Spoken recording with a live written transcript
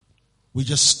We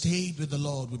just stayed with the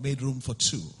Lord. We made room for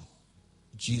two,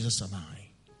 Jesus and I.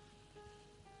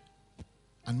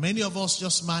 And many of us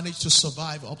just managed to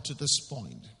survive up to this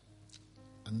point.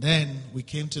 And then we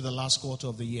came to the last quarter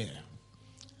of the year.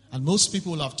 And most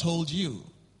people will have told you,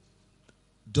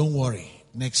 don't worry,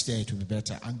 next year it will be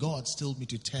better. And God told me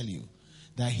to tell you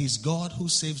that He's God who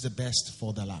saves the best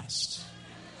for the last.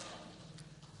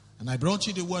 And I brought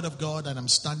you the word of God, and I'm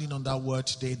standing on that word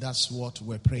today. That's what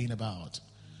we're praying about.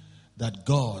 That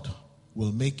God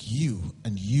will make you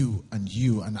and you and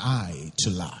you and I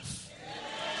to laugh.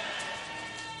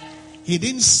 He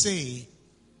didn't say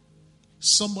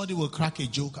somebody will crack a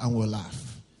joke and we'll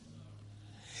laugh.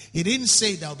 He didn't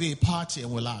say there'll be a party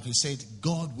and we'll laugh. He said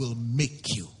God will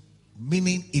make you.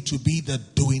 Meaning it will be the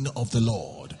doing of the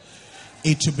Lord.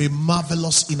 It will be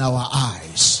marvelous in our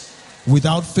eyes.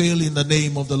 Without fail, in the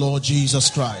name of the Lord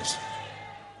Jesus Christ.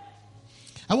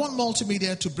 I want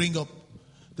multimedia to bring up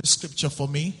the scripture for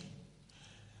me.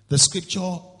 The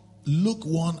scripture, Luke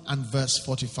 1 and verse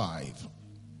 45.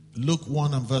 Luke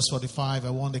 1 and verse 45. I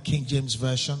want the King James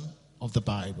Version of the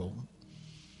Bible.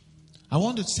 I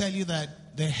want to tell you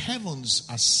that the heavens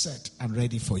are set and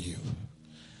ready for you.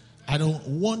 I don't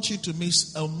want you to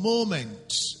miss a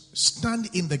moment. Stand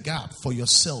in the gap for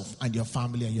yourself and your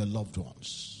family and your loved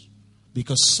ones.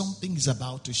 Because something is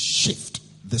about to shift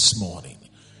this morning.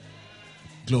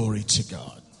 Glory to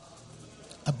God.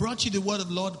 I brought you the word of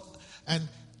the Lord, and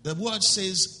the word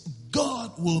says,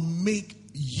 God will make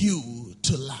you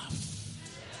to laugh.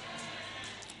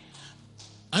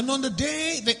 And on the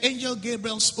day the angel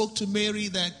Gabriel spoke to Mary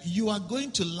that you are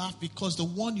going to laugh because the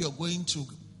one you're going to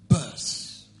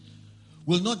birth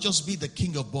will not just be the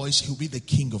king of boys, he'll be the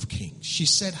king of kings. She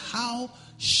said, how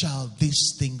shall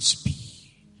these things be?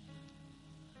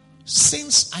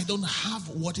 Since I don't have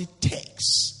what it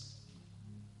takes.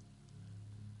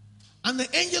 And the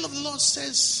angel of the Lord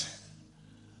says,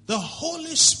 the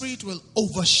Holy Spirit will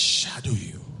overshadow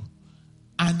you.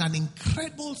 And an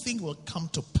incredible thing will come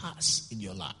to pass in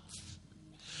your life.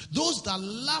 Those that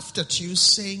laughed at you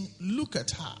saying, look at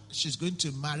her, she's going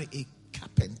to marry a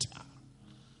carpenter.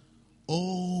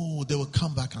 Oh, they will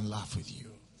come back and laugh with you.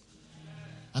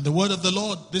 And the word of the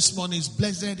Lord this morning is,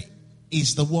 blessed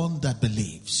is the one that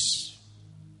believes.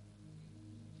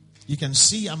 You can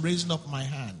see I'm raising up my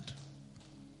hand.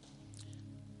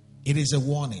 It is a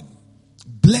warning.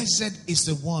 Blessed is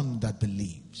the one that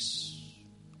believes.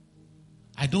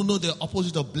 I don't know the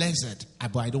opposite of blessed,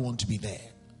 but I don't want to be there.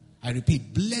 I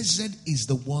repeat, blessed is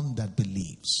the one that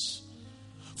believes.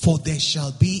 For there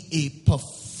shall be a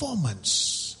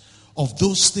performance of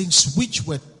those things which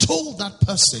were told that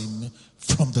person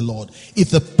from the Lord. If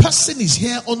the person is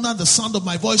here under the sound of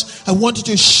my voice, I want you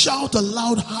to shout a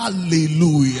loud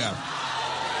hallelujah.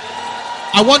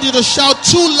 I want you to shout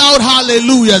two loud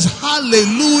hallelujahs.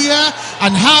 Hallelujah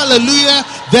and hallelujah.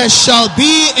 There shall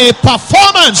be a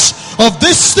performance of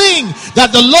this thing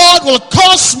that the Lord will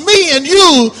cause me and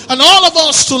you and all of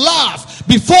us to laugh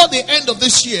before the end of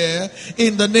this year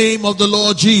in the name of the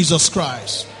Lord Jesus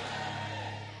Christ.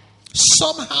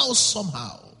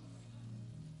 Somehow.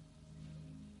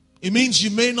 It means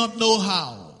you may not know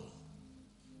how.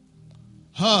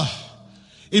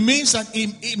 It means that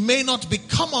it may not be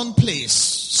commonplace.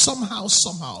 Somehow.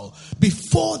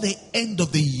 Before the end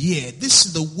of the year, this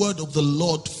is the word of the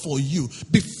Lord for you.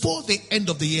 Before the end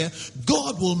of the year,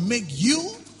 God will make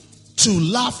you to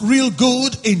laugh real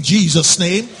good in Jesus'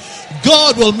 name.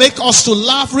 God will make us to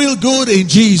laugh real good in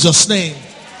Jesus' name.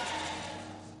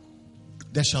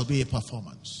 There shall be a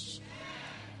performance.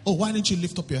 Oh, why don't you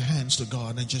lift up your hands to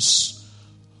God and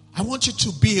I want you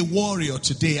to be a warrior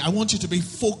today. I want you to be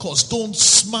focused. Don't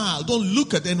smile. Don't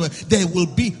look at anyone. There will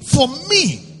be for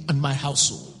me and my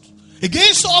household.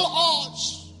 Against all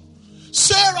odds.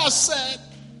 Sarah said,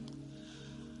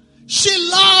 she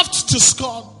laughed to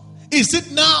scorn. Is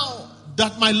it now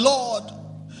that my Lord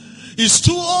is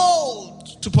too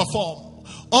old to perform?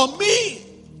 Or me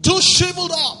too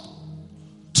shriveled up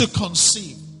to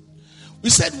conceive? We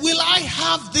said, will I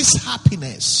have this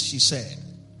happiness? She said.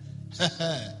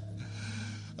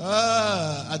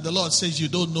 And the Lord says, you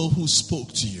don't know who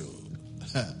spoke to you.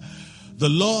 The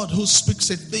Lord who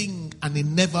speaks a thing and it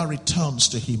never returns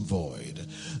to him void.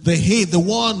 The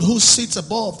one who sits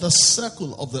above the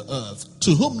circle of the earth,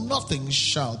 to whom nothing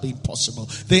shall be impossible.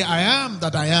 The I am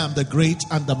that I am, the great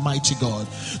and the mighty God.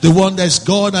 The one that is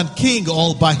God and King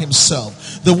all by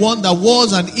himself. The one that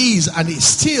was and is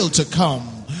still to come.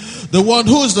 The one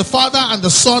who is the Father and the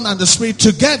Son and the Spirit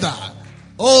together.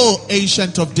 Oh,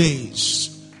 Ancient of Days,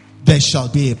 there shall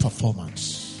be a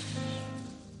performance.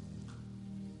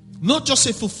 Not just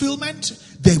a fulfillment,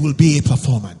 there will be a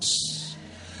performance.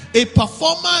 A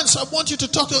performance, I want you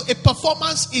to talk to, a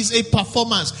performance is a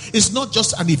performance. It's not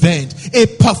just an event. A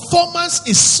performance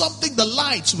is something, the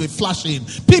lights will be flashing.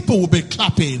 People will be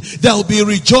clapping. There will be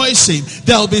rejoicing.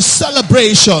 There will be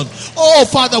celebration. Oh,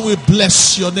 Father, we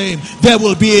bless your name. There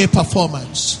will be a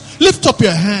performance. Lift up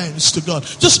your hands to God.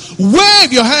 Just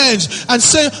wave your hands and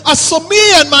say, as for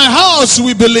me and my house,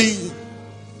 we believe.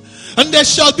 And there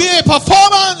shall be a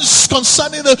performance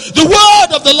concerning the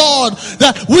word of the Lord,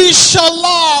 that we shall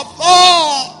laugh.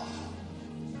 Oh.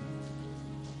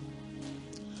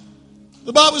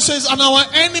 The Bible says, and our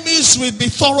enemies will be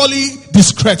thoroughly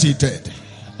discredited.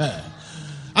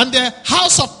 And the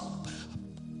house of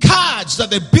cards that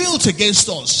they built against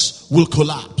us will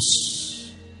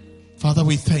collapse. Father,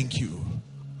 we thank you.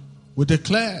 We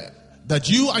declare that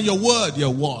you and your word,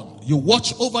 you're one. You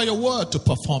watch over your word to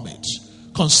perform it.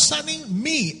 Concerning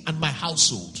me and my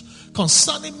household,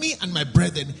 concerning me and my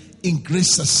brethren in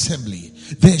Grace Assembly,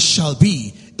 there shall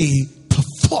be a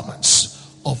performance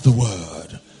of the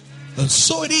word. And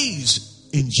so it is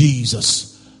in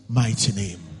Jesus' mighty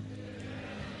name.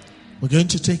 We're going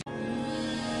to take...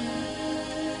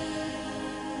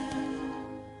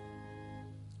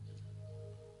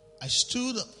 I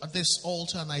stood at this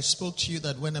altar and I spoke to you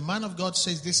that when a man of God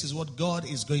says this is what God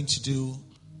is going to do,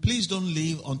 please don't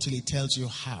leave until he tells you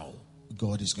how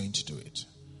God is going to do it.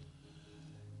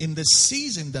 In the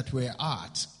season that we're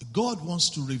at, God wants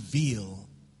to reveal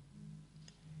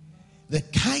the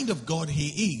kind of God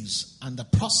he is and the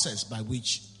process by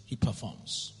which he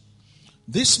performs.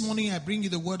 This morning I bring you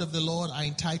the word of the Lord. I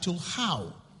entitle,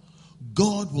 How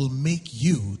God Will Make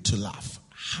You to Laugh.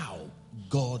 How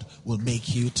God will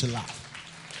make you to laugh.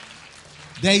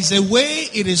 There is a way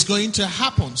it is going to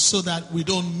happen so that we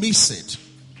don't miss it.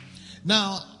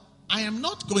 Now, I am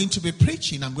not going to be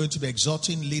preaching. I'm going to be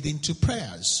exhorting, leading to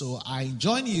prayers. So I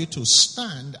join you to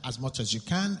stand as much as you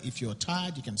can. If you're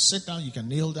tired, you can sit down, you can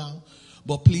kneel down.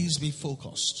 But please be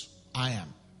focused. I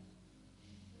am.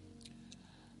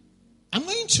 I'm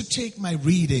going to take my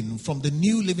reading from the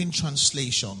New Living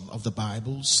Translation of the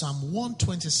Bible, Psalm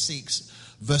 126,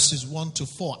 verses 1 to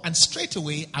 4. And straight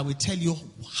away, I will tell you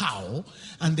how,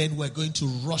 and then we're going to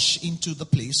rush into the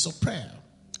place of prayer.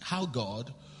 How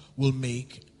God will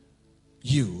make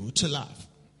you to laugh.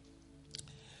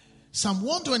 Psalm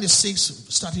 126,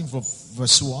 starting from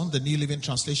verse 1, the New Living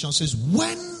Translation says,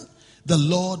 when the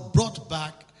Lord brought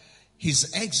back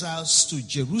his exiles to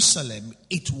Jerusalem,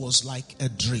 it was like a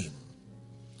dream.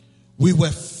 We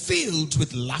were filled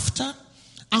with laughter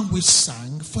and we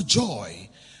sang for joy.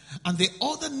 And the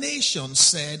other nations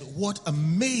said, what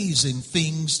amazing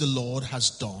things the Lord has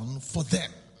done for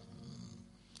them.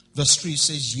 Verse 3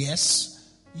 says,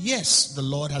 Yes, the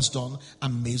Lord has done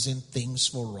amazing things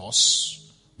for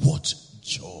us. What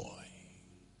joy.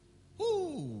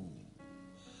 Ooh.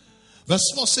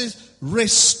 Verse 4 says,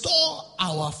 restore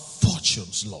our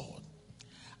fortunes, Lord.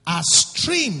 Our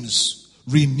streams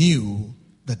renew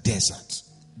the desert.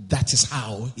 That is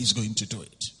how he's going to do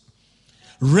it.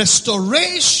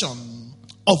 Restoration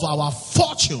of our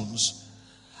fortunes.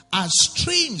 Our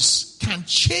streams can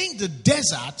change the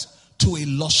desert to a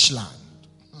lush land.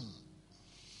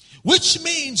 Which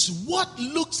means what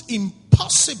looks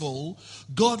impossible,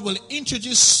 God will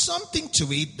introduce something to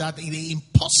it that the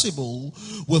impossible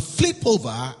will flip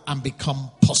over and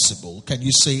become possible. Can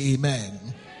you say amen?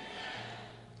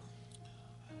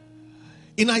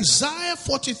 In Isaiah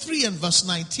 43 and verse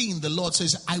 19, the Lord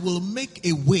says, I will make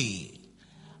a way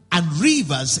and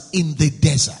rivers in the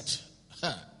desert.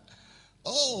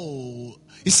 Oh,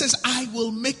 it says, I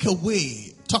will make a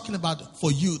way, talking about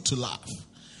for you to laugh.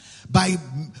 By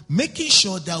making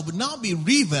sure there will now be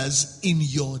rivers in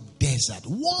your desert.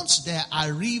 Once there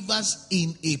are rivers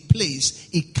in a place,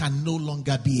 it can no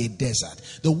longer be a desert.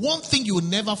 The one thing you will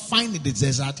never find in the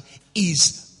desert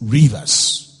is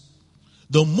rivers.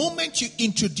 The moment you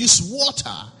introduce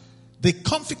water, the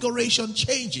configuration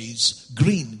changes,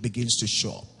 green begins to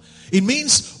show up. It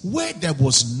means where there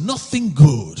was nothing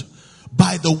good,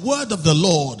 by the word of the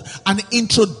Lord, an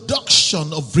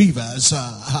introduction of rivers,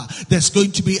 there's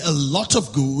going to be a lot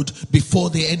of good before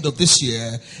the end of this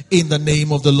year in the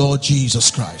name of the Lord Jesus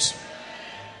Christ.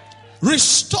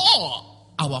 Restore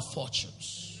our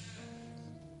fortunes.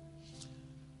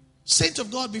 Saint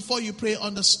of God, before you pray,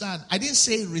 understand, I didn't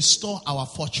say restore our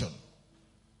fortune.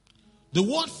 The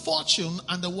word fortune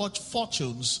and the word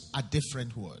fortunes are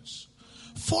different words.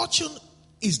 Fortune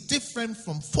is different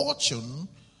from fortune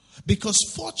because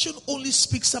fortune only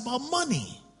speaks about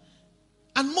money.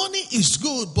 And money is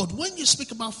good, but when you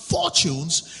speak about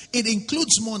fortunes, it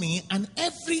includes money and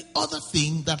every other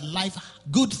thing that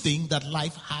good thing that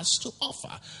life has to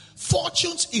offer.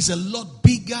 Fortunes is a lot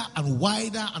bigger and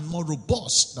wider and more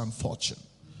robust than fortune.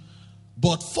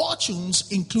 But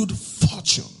fortunes include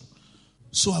fortune.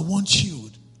 So I want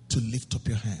you to lift up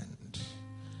your hand.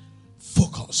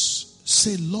 Focus.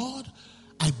 Say, Lord,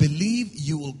 I believe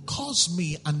you will cause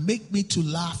me and make me to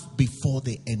laugh before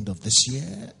the end of this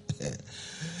year.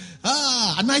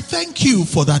 And I thank you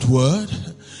for that word.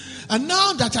 And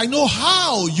now that I know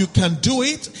how you can do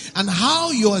it and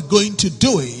how you are going to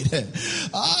do it,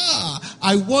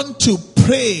 I want to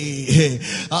pray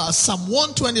Psalm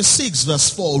 126 verse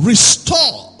 4.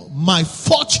 Restore my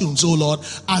fortunes, O Lord,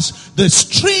 as the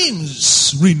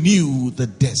streams renew the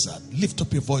desert. Lift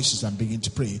up your voices and begin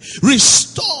to pray.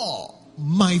 Restore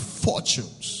my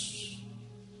fortunes.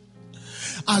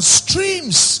 As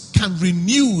streams can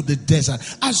renew the desert,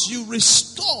 as you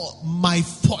restore my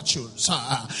fortunes,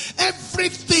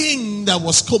 everything that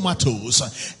was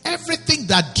comatose, everything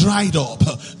that dried up,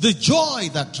 the joy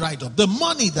that dried up, the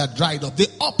money that dried up, the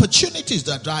opportunities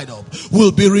that dried up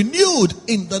will be renewed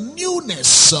in the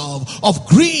newness of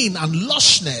green and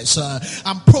lushness,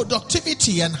 and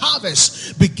productivity and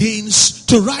harvest begins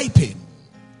to ripen.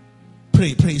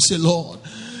 Pray, say, Lord.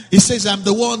 He says, I'm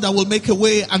the one that will make a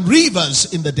way and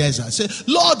rivers in the desert. Say,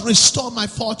 Lord, restore my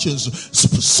fortunes.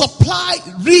 Supply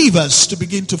rivers to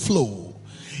begin to flow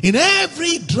in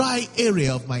every dry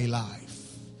area of my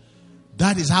life.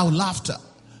 That is how laughter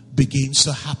begins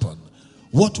to happen.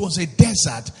 What was a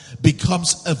desert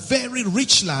becomes a very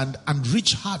rich land, and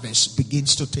rich harvest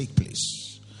begins to take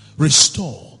place.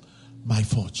 Restore my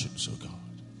fortunes, O God.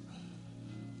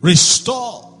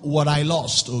 Restore what I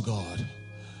lost, O God.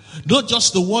 Not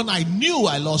just the one I knew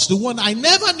I lost, the one I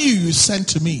never knew you sent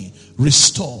to me.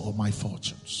 Restore my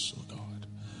fortunes, oh God.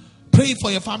 Pray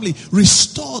for your family.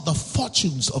 Restore the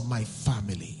fortunes of my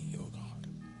family, oh God.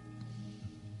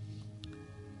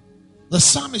 The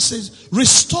psalmist says,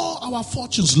 restore our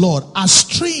fortunes, Lord, as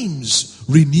streams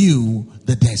renew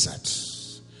the desert.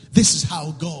 This is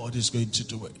how God is going to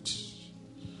do it.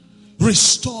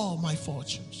 Restore my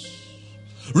fortunes.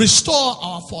 Restore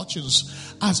our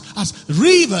fortunes as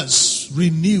rivers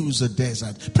renews the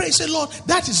desert. Pray, say, Lord,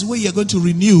 that is the way you're going to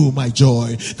renew my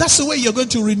joy. That's the way you're going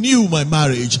to renew my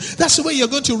marriage. That's the way you're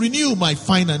going to renew my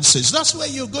finances. That's the way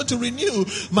you're going to renew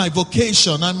my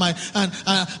vocation and my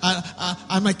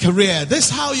career. That's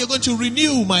how you're going to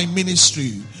renew my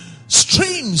ministry.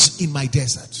 Streams in my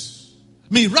desert.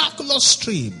 Miraculous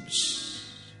streams.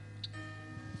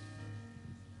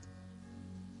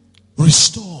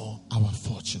 Restore our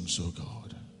fortunes, oh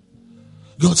God.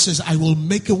 God says, I will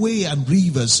make a way and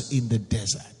rivers in the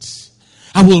desert.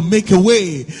 I will make a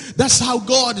way. That's how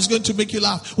God is going to make you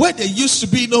laugh. Where there used to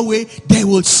be no way, there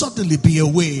will suddenly be a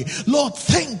way. Lord,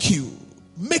 thank you.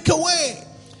 Make a way.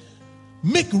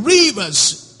 Make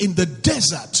rivers in the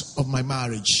desert of my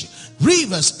marriage.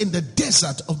 Rivers in the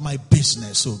desert of my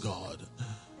business, oh God.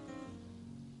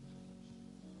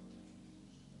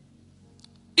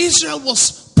 Israel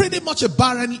was pretty much a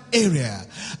barren area.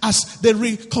 As they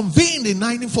reconvened in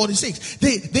 1946,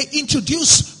 they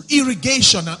introduced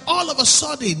irrigation, and all of a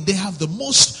sudden they have the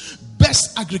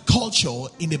best agriculture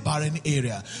in a barren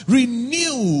area.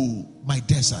 Renew my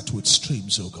desert with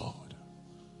streams, oh God.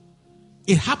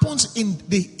 It happens in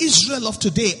the Israel of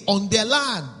today on their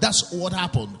land. That's what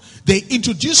happened. They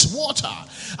introduced water,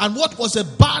 and what was a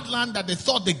bad land that they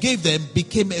thought they gave them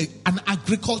became an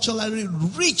agriculturally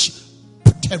rich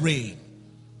terrain.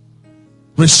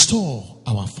 Restore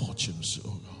our fortunes, oh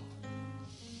God.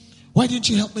 Why didn't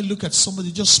you help me look at somebody?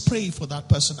 Just pray for that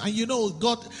person. And you know,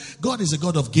 God is a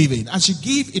God of giving. As you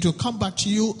give, it will come back to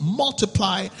you,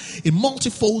 multiply in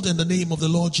multifold in the name of the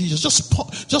Lord Jesus.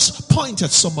 Just point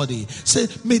at somebody. Say,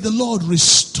 may the Lord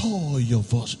restore your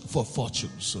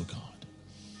fortunes, oh God.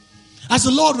 As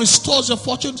the Lord restores your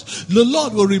fortunes, the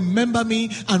Lord will remember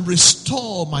me and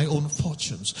restore my own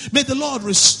fortunes. May the Lord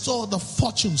restore the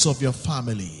fortunes of your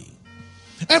family.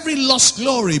 Every lost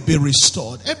glory be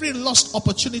restored. Every lost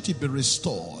opportunity be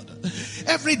restored.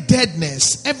 Every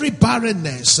deadness, every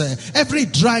barrenness, every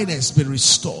dryness be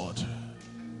restored.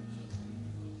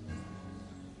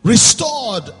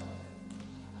 Restored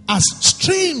as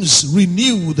streams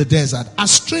renew the desert.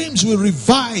 As streams will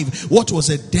revive what was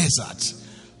a desert.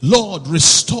 Lord,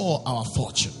 restore our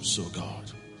fortunes, oh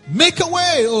God. Make a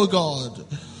way, oh God.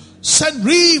 Send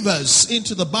rivers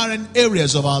into the barren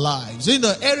areas of our lives, in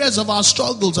the areas of our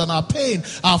struggles and our pain,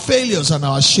 our failures and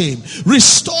our shame.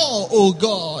 Restore, oh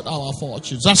God, our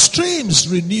fortunes. As streams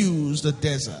renews the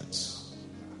desert.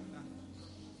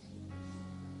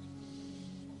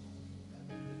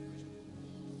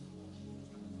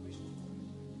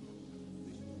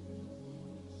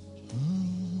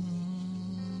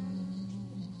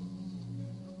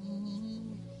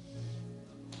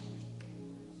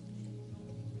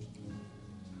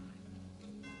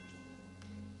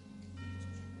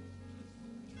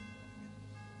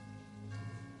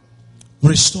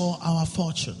 Restore our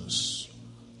fortunes.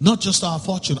 Not just our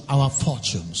fortune, our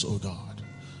fortunes, oh God.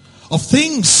 Of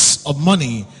things of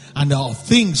money and of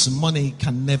things money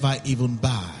can never even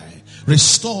buy.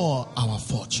 Restore our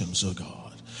fortunes, oh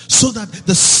God. So that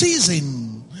the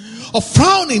season of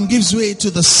frowning gives way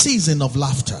to the season of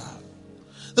laughter.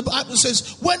 The Bible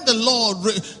says, when the Lord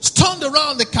turned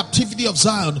around the captivity of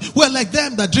Zion, we're like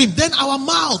them that dream. Then our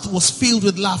mouth was filled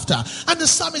with laughter. And the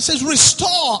psalmist says,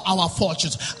 restore our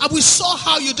fortunes. And we saw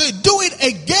how you do it. Do it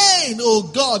again,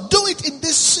 oh God. Do it in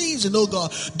this season, oh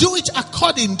God. Do it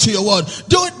according to your word.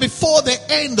 Do it before the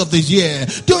end of the year.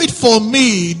 Do it for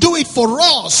me. Do it for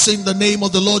us in the name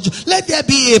of the Lord. Let there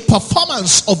be a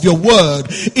performance of your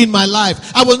word in my life.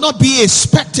 I will not be a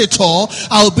spectator.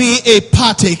 I will be a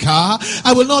partaker.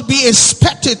 I will not be a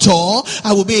spectator.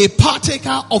 I will be a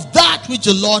partaker of that which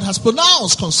the Lord has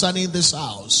pronounced concerning this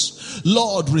house.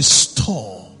 Lord,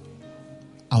 restore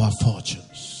our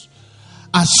fortunes.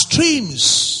 As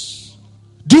streams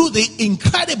do the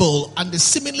incredible and the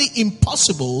seemingly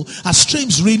impossible, as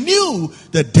streams renew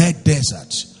the dead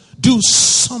desert, do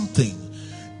something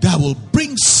that will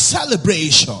bring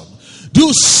celebration.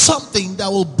 Do something that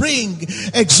will bring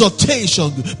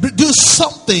exhortation. Do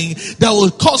something that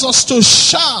will cause us to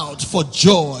shout for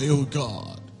joy, oh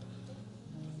God.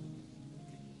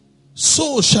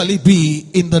 So shall it be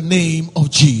in the name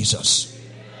of Jesus.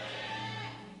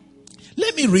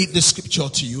 Let me read the scripture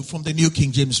to you from the New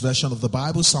King James Version of the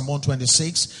Bible, Psalm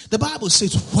 126. The Bible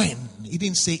says when, it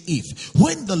didn't say if.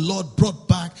 When the Lord brought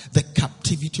back the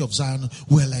captivity of Zion,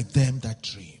 we're like them that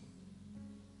dream.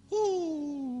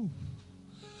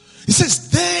 It says,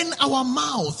 then our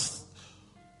mouth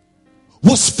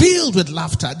was filled with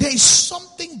laughter. There is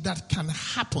something that can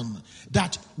happen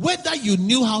that whether you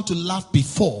knew how to laugh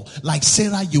before, like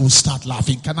Sarah, you will start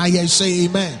laughing. Can I hear you say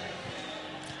amen?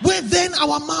 Where then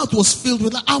our mouth was filled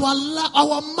with our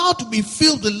mouth will be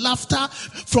filled with laughter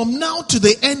from now to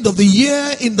the end of the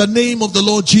year in the name of the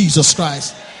Lord Jesus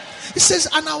Christ. It says,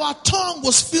 and our tongue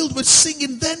was filled with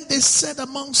singing. Then they said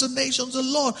amongst the nations, the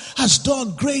Lord has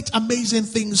done great, amazing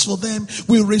things for them.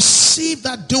 We receive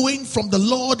that doing from the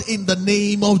Lord in the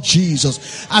name of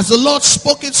Jesus. As the Lord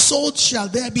spoke it, so shall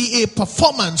there be a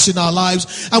performance in our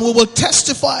lives. And we will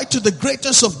testify to the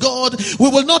greatness of God. We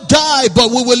will not die, but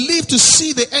we will live to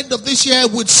see the end of this year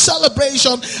with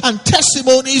celebration and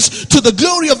testimonies to the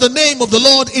glory of the name of the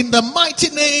Lord in the mighty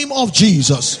name of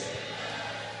Jesus.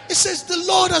 It says the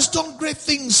Lord has done great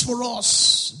things for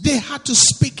us. They had to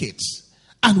speak it,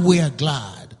 and we are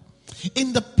glad.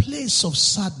 In the place of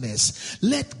sadness,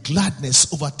 let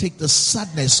gladness overtake the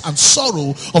sadness and sorrow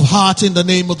of heart in the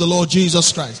name of the Lord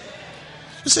Jesus Christ.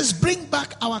 It says, bring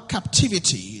back our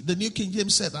captivity. The New King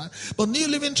James said that. But New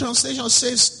Living Translation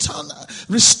says,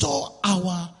 restore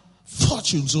our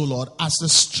fortunes, O Lord, as the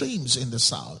streams in the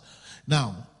south.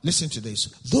 Now, listen to this.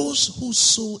 Those who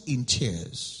sow in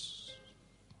tears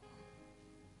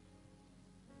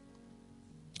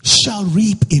shall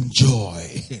reap in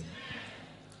joy.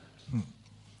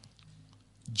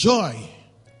 Joy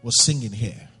was singing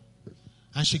here,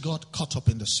 and she got caught up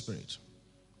in the spirit,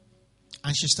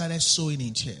 and she started sowing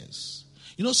in tears.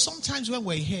 You know, sometimes when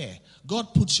we're here,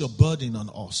 God puts your burden on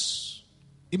us.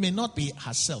 It may not be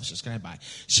herself she's carrying by.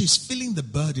 She's feeling the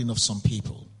burden of some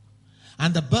people,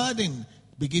 and the burden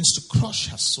begins to crush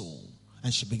her soul,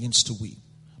 and she begins to weep.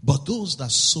 But those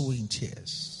that sow in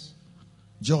tears,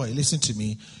 joy, listen to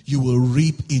me, you will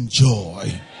reap in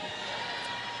joy.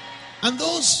 And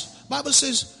those, Bible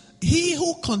says, he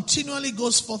who continually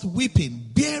goes forth weeping,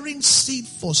 bearing seed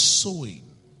for sowing.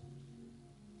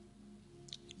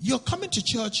 You're coming to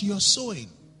church, you're sowing.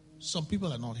 Some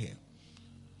people are not here.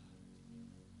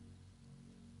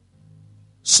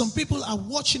 Some people are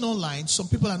watching online. Some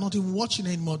people are not even watching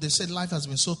anymore. They said life has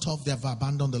been so tough, they have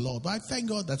abandoned the Lord. But I thank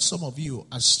God that some of you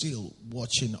are still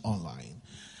watching online.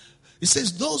 It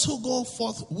says, those who go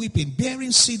forth weeping,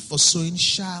 bearing seed for sowing,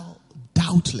 shall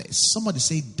doubtless. Somebody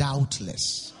say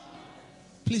doubtless.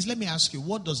 Please let me ask you,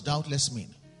 what does doubtless mean?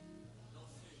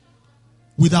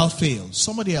 Without fail.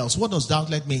 Somebody else, what does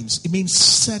doubtless mean? It means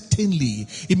certainly.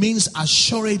 It means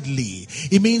assuredly.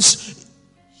 It means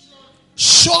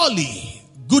surely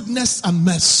goodness and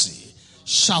mercy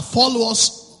shall follow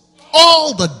us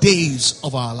all the days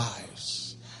of our lives.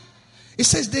 It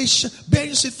says, they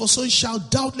bearing seed for sowing shall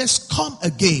doubtless come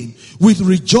again with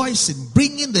rejoicing,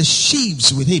 bringing the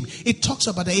sheaves with him. It talks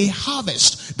about a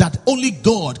harvest that only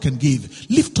God can give.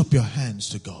 Lift up your hands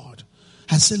to God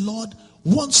and say, Lord,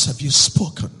 once have you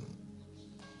spoken,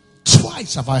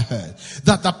 twice have I heard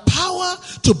that the power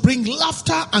to bring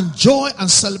laughter and joy and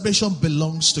celebration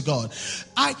belongs to God.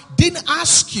 I didn't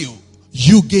ask you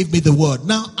You gave me the word.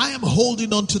 Now I am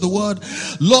holding on to the word.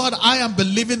 Lord, I am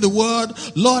believing the word.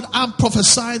 Lord, I'm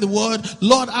prophesying the word.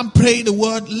 Lord, I'm praying the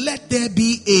word. Let there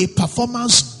be a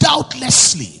performance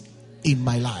doubtlessly in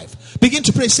my life. Begin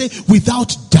to pray. Say,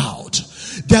 without doubt,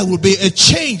 there will be a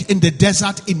change in the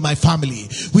desert in my family.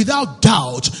 Without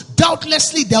doubt,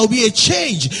 doubtlessly there will be a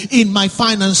change in my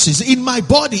finances, in my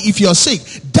body. If you're sick,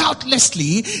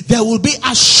 doubtlessly there will be,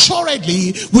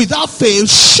 assuredly, without fail,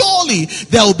 surely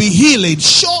there will be healing.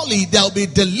 Surely there will be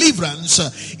deliverance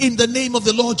in the name of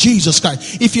the Lord Jesus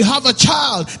Christ. If you have a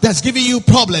child that's giving you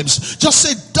problems, just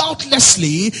say,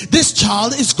 doubtlessly this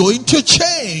child is going to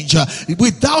change.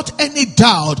 Without any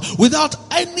doubt, without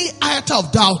any iota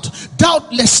of doubt,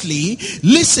 doubtlessly,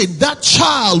 listen, that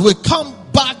child will come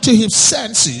back to his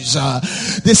senses.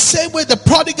 The same way the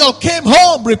prodigal came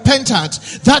home repentant,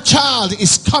 that child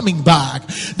is coming back.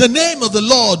 The name of the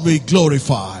Lord will be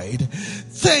glorified.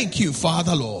 Thank you,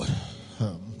 Father, Lord.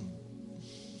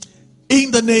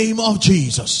 In the name of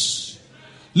Jesus,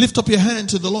 lift up your hand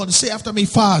to the Lord and say after me,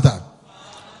 Father.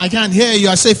 I can't hear you.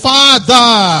 I say,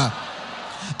 Father.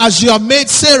 As you have made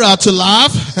Sarah to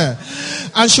laugh,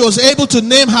 and she was able to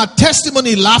name her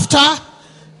testimony laughter,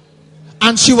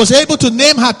 and she was able to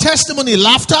name her testimony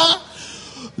laughter,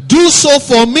 do so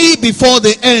for me before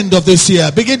the end of this year.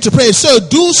 Begin to pray. So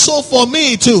do so for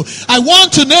me too. I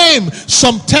want to name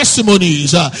some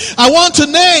testimonies. I want to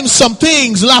name some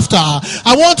things laughter.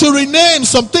 I want to rename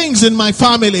some things in my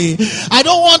family. I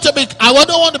don't want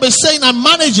to be saying I'm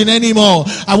managing anymore.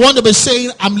 I want to be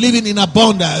saying I'm living in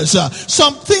abundance.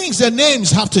 Some things, their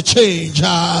names have to change.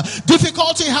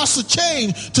 Difficulty has to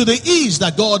change to the ease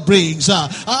that God brings.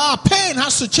 Pain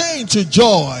has to change to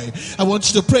joy. I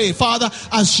want you to pray, Father,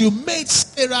 as you made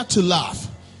Sarah to laugh,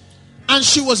 and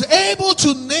she was able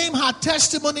to name her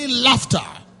testimony laughter.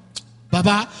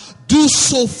 Baba, do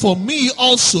so for me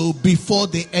also before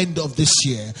the end of this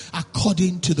year,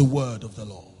 according to the word of the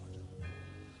Lord.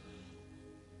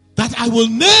 That I will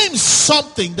name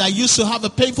something that used to have a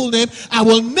painful name, I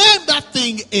will name that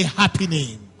thing a happy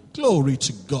name. Glory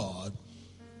to God.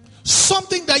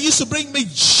 Something that used to bring me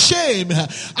shame,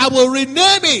 I will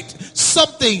rename it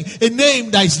something, a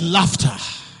name that is laughter.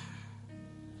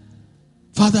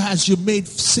 Father, as you made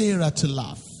Sarah to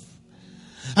laugh,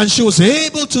 and she was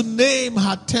able to name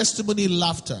her testimony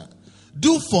laughter,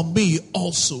 do for me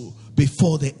also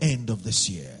before the end of this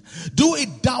year. Do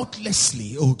it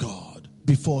doubtlessly, oh God,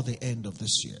 before the end of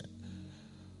this year.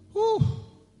 Whew.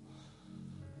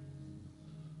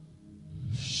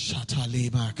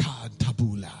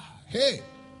 Hey,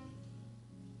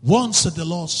 once that the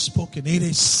Lord spoken, it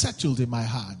is settled in my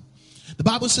heart. The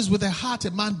Bible says, with the heart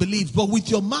a man believes, but with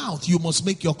your mouth you must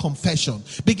make your confession.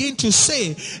 Begin to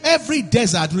say, every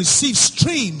desert receives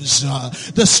streams.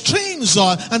 The streams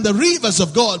and the rivers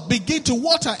of God begin to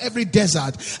water every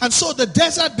desert. And so the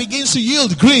desert begins to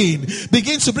yield green,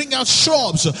 begins to bring out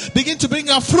shrubs, begin to bring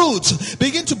out fruits,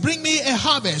 begin to bring me a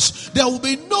harvest. There will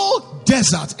be no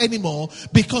desert anymore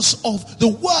because of the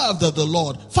word of the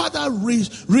Lord. Father,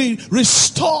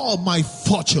 restore my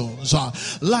fortunes.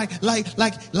 Like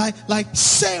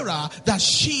Sarah, that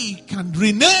she can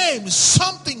rename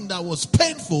something that was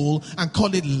painful and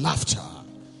call it laughter.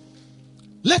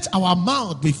 Let our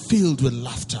mouth be filled with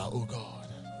laughter, oh God.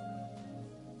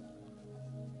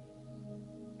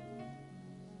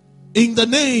 In the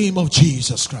name of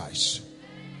Jesus Christ.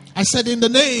 I said in the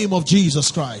name of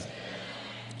Jesus Christ.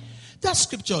 That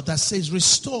scripture that says,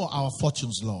 restore our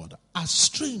fortunes, Lord, as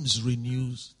streams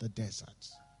renews the desert.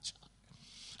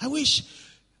 I wish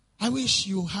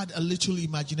you had a little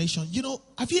imagination. You know,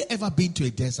 have you ever been to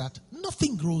a desert?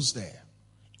 Nothing grows there.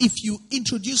 If you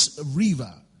introduce a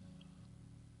river,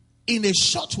 in a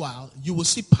short while, you will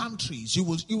see palm trees. You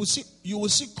will see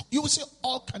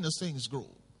all kinds of things grow.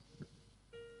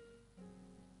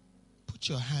 Put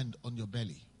your hand on your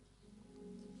belly.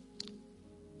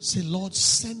 Say, Lord,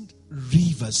 send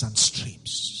rivers and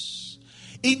streams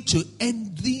into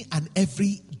any and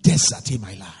every desert in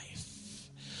my life,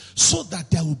 so that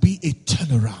there will be a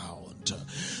turnaround.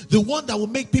 The one that will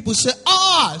make people say,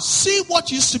 see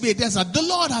what used to be a desert. The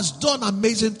Lord has done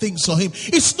amazing things for him.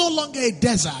 It's no longer a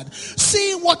desert.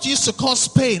 See what used to cause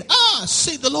pain.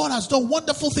 See, the Lord has done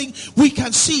wonderful things. We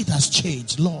can see it has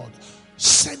changed. Lord,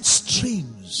 send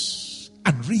streams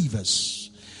and rivers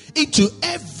into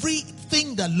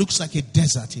everything that looks like a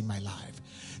desert in my life.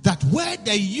 That where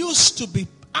there used to be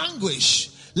anguish,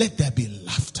 let there be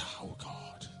laughter.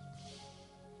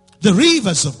 The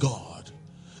rivers of God,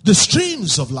 the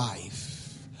streams of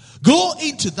life, go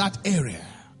into that area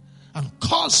and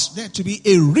cause there to be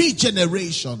a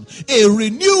regeneration, a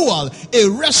renewal, a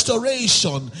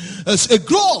restoration, a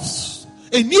growth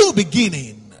A new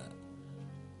beginning.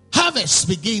 Harvest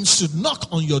begins to knock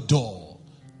on your door.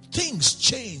 Things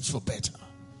change for better.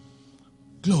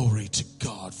 Glory to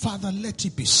God. Father, let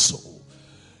it be so.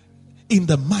 In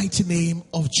the mighty name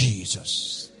of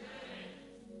Jesus.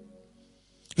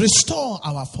 Restore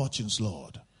our fortunes,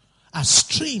 Lord. As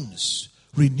streams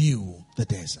renew the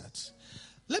desert.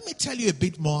 Let me tell you a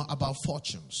bit more about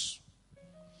fortunes.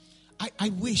 I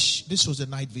wish this was a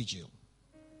night vigil.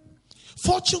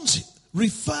 Fortunes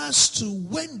refers to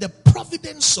when the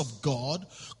providence of God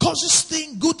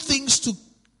causes good things to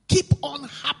keep on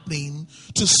happening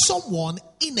to someone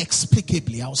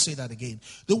inexplicably. I'll say that again.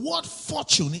 The word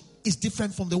fortune is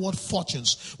different from the word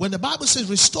fortunes. When the Bible says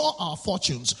restore our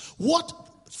fortunes, what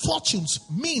fortunes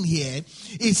mean here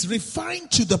is referring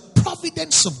to the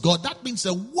providence of God. That means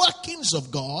the workings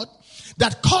of God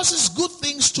that causes good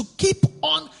things to keep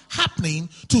on happening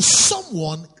to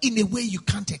someone in a way you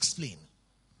can't explain.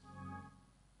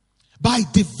 By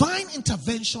divine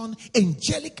intervention,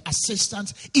 angelic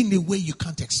assistance in a way you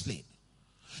can't explain.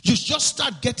 You just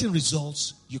start getting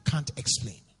results you can't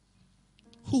explain.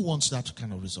 Who wants that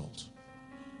kind of result?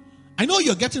 I know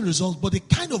you're getting results, but the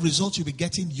kind of results you'll be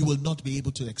getting, you will not be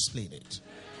able to explain it.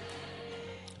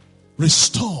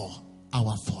 Restore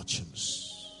our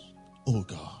fortunes, oh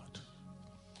God.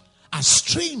 As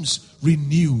streams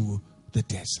renew the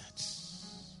desert.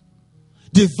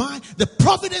 Divine, the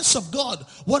providence of God,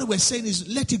 what we're saying is,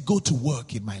 let it go to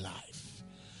work in my life.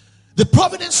 The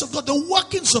providence of God, the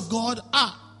workings of God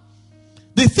are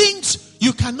the things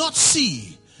you cannot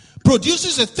see,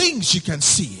 produces the things you can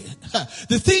see.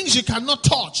 The things you cannot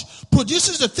touch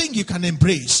produces the thing you can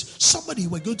embrace. Somebody,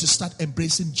 we're going to start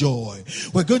embracing joy.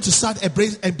 We're going to start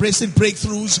embracing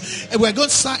breakthroughs. And we're going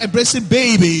to start embracing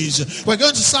babies. We're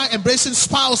going to start embracing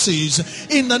spouses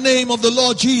in the name of the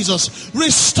Lord Jesus.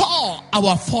 Restore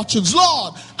our fortunes,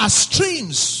 Lord, as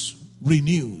streams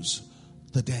renews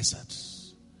the desert.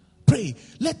 Pray,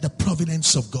 let the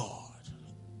providence of God,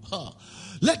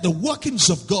 let the workings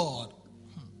of God,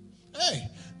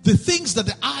 the things that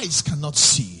the eyes cannot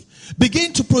see,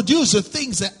 begin to produce the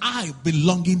things that I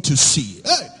belonging to see.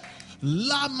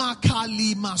 The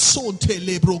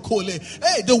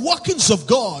workings of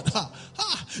God.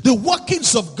 The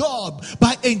workings of God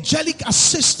by angelic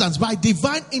assistance, by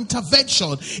divine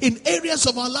intervention in areas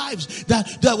of our lives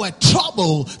that were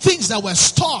trouble, things that were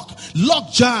stuck,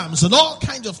 lock jams and all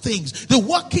kinds of things. The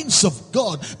workings of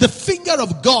God, the finger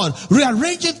of God,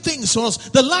 rearranging things for us.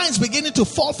 The lines beginning to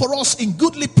fall for us in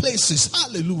goodly places.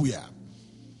 Hallelujah.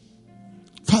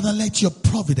 Father, let your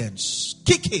providence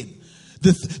kick in.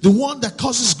 The one that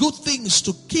causes good things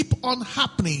to keep on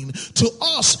happening to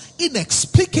us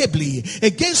inexplicably,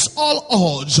 against all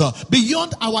odds,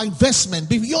 beyond our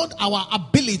investment, beyond our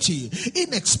ability.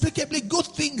 Inexplicably good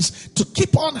things to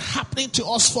keep on happening to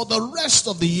us for the rest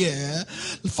of the year.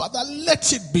 Father,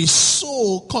 let it be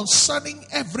so concerning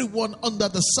everyone under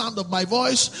the sound of my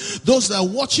voice. Those that are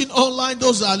watching online,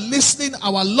 those that are listening,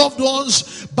 our loved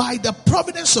ones. By the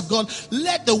providence of God,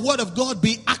 let the word of God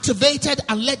be activated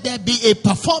and let there be a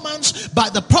performance by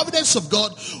the providence of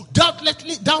God,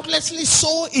 doubtlessly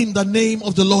so in the name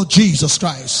of the Lord Jesus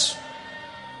Christ.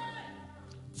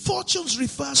 Fortunes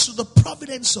refers to the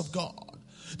providence of God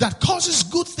that causes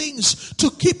good things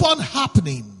to keep on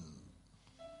happening.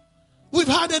 We've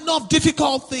had enough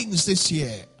difficult things this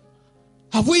year.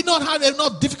 Have we not had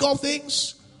enough difficult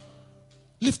things?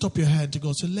 Lift up your hand to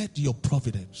God. So let your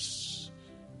providence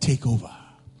take over.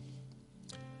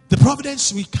 The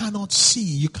providence we cannot see,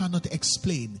 you cannot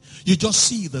explain. You just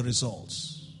see the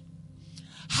results.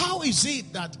 How is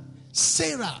it that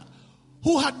Sarah,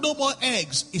 who had no more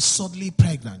eggs, is suddenly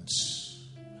pregnant?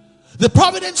 The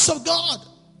providence of God.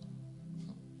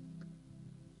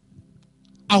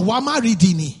 Awama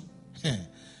ridini.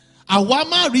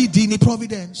 Awama ridini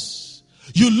providence.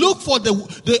 You look for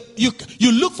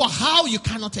you look for how you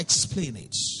cannot explain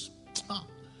it.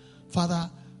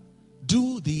 Father,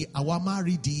 do the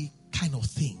awamaridi kind of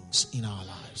things in our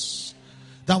lives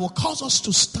that will cause us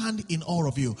to stand in awe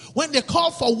of you. When they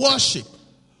call for worship,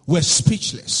 we're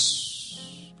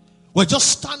speechless. We're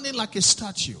just standing like a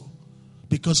statue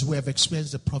because we have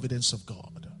experienced the providence of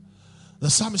God. The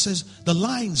psalmist says, the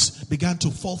lines began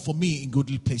to fall for me in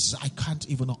goodly places. I can't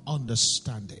even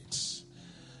understand it.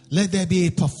 Let there be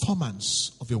a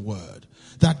performance of your word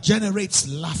that generates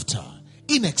laughter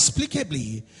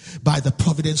inexplicably by the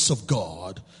providence of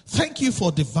God. Thank you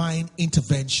for divine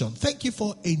intervention. Thank you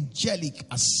for angelic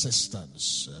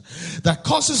assistance that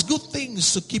causes good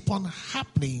things to keep on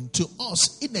happening to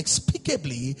us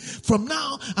inexplicably from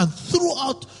now and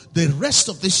throughout the rest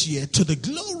of this year, to the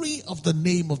glory of the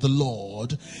name of the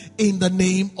Lord, in the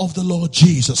name of the Lord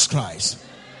Jesus Christ.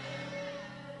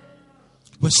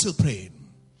 We're still praying.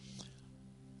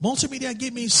 Multimedia,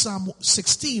 give me Psalm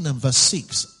 16 and verse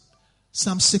 6.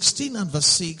 Psalm 16 and verse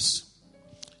 6.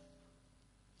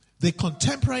 The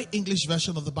contemporary English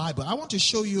version of the Bible. I want to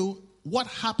show you what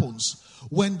happens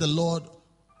when the Lord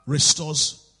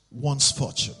restores one's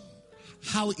fortune.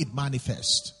 How it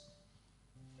manifests.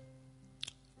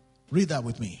 Read that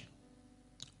with me.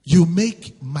 You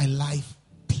make my life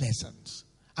pleasant,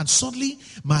 and suddenly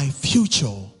my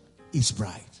future is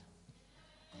bright.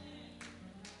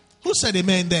 Who said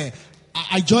amen there?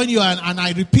 I join you and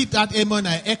I repeat that amen.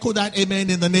 I echo that amen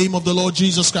in the name of the Lord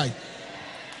Jesus Christ.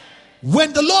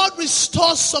 When the Lord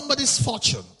restores somebody's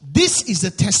fortune, this is the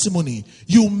testimony.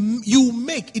 You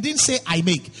make. It didn't say I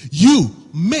make. You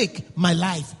make my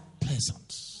life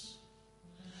pleasant.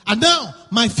 And now,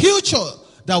 my future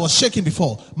that was shaking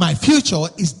before, my future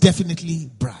is definitely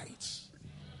bright.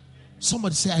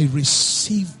 Somebody say, I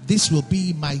receive, this will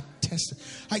be my testimony.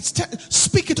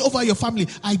 Speak it over your family.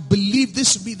 I believe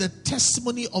this will be the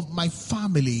testimony of my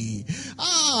family.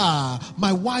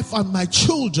 My wife and my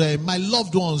children, my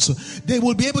loved ones, they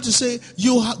will be able to say,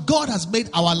 God has made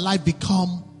our life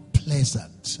become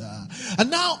pleasant.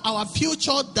 And now our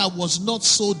future that was not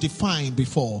so defined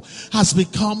before has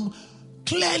become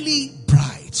clearly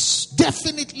bright.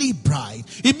 Definitely bright.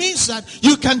 It means that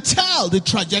you can tell the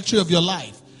trajectory of your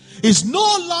life. Is no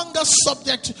longer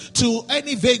subject to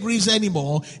any vagaries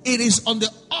anymore. It is on the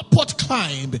upward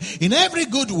climb in every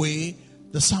good way.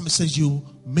 The psalmist says, you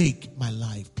make my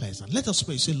life pleasant. Let us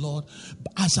pray. Say, Lord,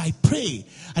 as I pray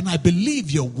and I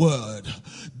believe your word,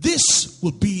 this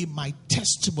will be my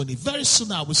testimony. Very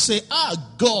soon I will say,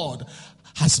 God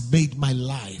has made my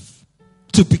life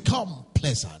to become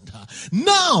pleasant.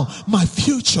 Now my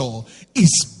future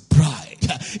is bright.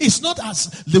 It's not as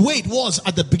the way it was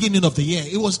at the beginning of the year.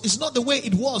 It's not the way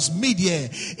it was mid-year.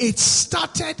 It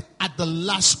started at the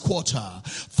last quarter.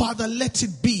 Father, let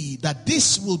it be that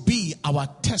this will be our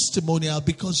testimonial,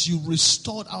 because you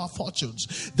restored our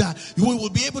fortunes. That we will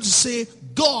be able to say,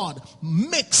 God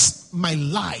makes my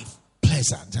life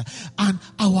pleasant, and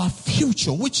our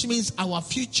future, which means our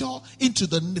future into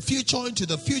the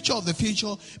future of the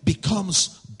future,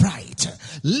 becomes bright.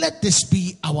 Let this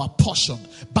be our portion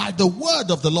by the word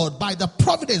of the Lord, by the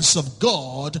providence of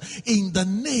God, in the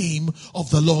name of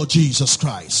the Lord Jesus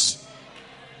Christ.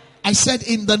 I said,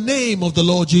 in the name of the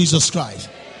Lord Jesus Christ.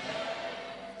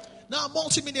 Now,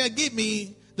 multimedia, give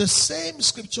me the same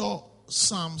scripture,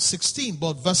 Psalm 16,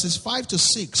 but verses 5 to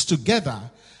 6 together.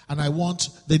 And I want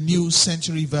the New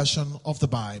Century Version of the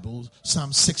Bible,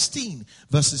 Psalm 16,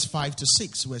 verses 5 to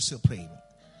 6. We're still praying.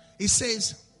 It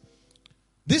says,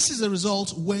 this is the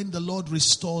result when the Lord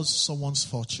restores someone's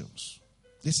fortunes.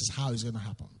 This is how it's going to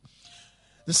happen.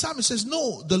 The psalmist says,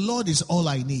 no, the Lord is all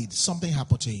I need. Something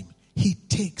happened to him. He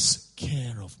takes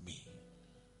care of me.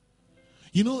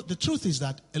 You know, the truth is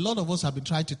that a lot of us have been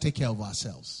trying to take care of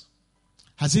ourselves.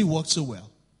 Has it worked so well?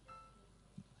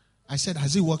 I said,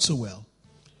 has it worked so well?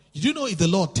 You do know if the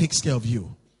Lord takes care of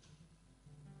you?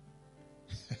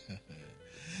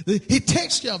 He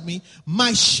takes care of me.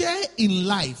 My share in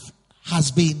life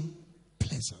has been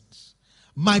pleasant.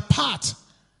 My part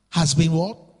has been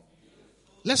what?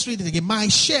 Let's read it again. My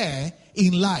share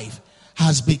in life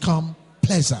has become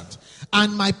pleasant.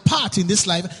 And my part in this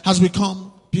life has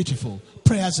become beautiful.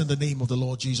 Prayers in the name of the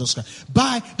Lord Jesus Christ.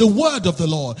 By the word of the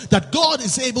Lord, that God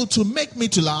is able to make me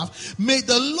to laugh. May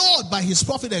the Lord, by his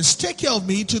providence, take care of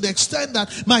me to the extent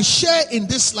that my share in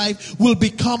this life will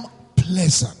become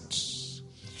pleasant.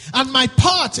 And my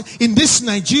part in this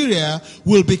Nigeria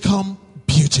will become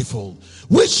beautiful.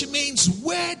 Which means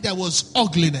where there was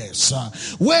ugliness,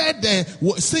 where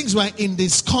things were in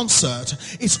this concert,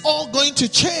 it's all going to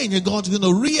change, and God's going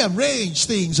to rearrange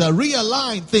things,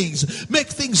 realign things, make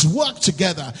things work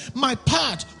together. My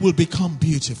part will become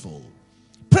beautiful.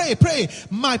 Pray.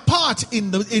 My part in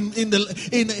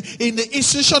the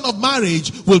institution of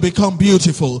marriage will become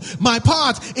beautiful. My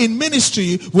part in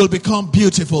ministry will become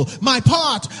beautiful. My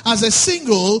part as a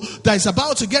single that is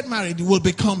about to get married will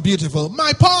become beautiful.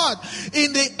 My part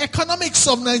in the economics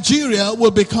of Nigeria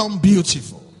will become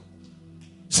beautiful.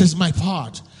 It says my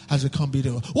part has become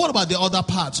beautiful. What about the other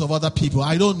parts of other people?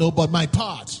 I don't know, but my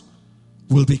part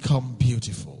will become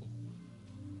beautiful.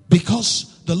 Because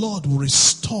the Lord will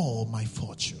restore my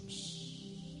fortunes.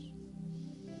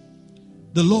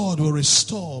 the Lord will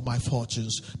restore my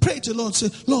fortunes. Pray to the Lord, say,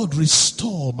 Lord,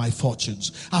 restore my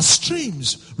fortunes. As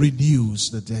streams renews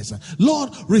the desert.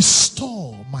 Lord,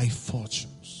 restore my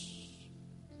fortunes.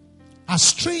 As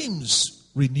streams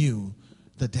renew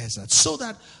the desert. So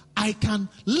that I can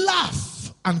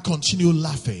laugh and continue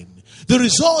laughing. The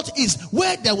result is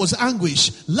where there was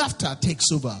anguish, laughter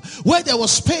takes over. Where there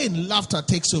was pain, laughter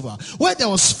takes over. Where there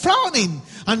was frowning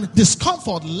and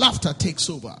discomfort, laughter takes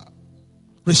over.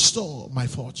 Restore my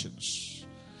fortunes.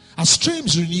 As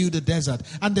streams renew the desert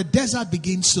and the desert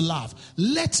begins to laugh,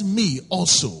 let me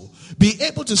also be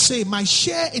able to say my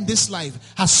share in this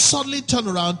life has suddenly turned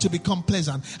around to become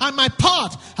pleasant and my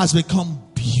part has become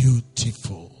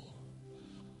beautiful.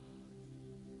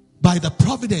 By the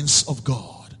providence of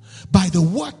God, by the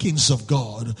workings of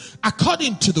God,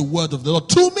 according to the word of the Lord,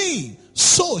 to me,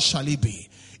 so shall it be.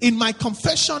 In my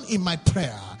confession, in my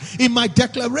prayer, in my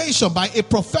declaration, by a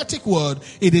prophetic word,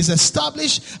 it is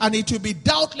established and it will be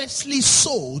doubtlessly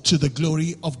so to the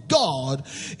glory of God.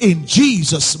 In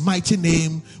Jesus' mighty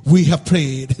name we have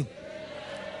prayed.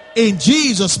 In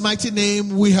Jesus' mighty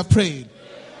name we have prayed.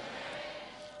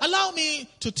 Allow me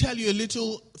to tell you a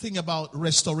little thing about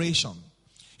restoration.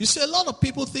 You see, a lot of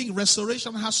people think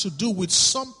restoration has to do with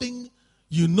something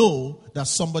you know that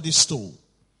somebody stole.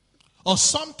 Or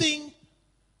something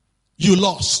you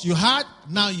lost. You had,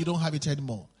 now you don't have it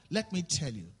anymore. Let me tell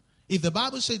you. If the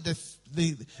Bible says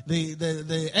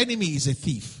the enemy is a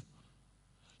thief.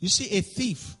 You see, a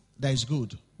thief that is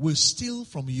good will steal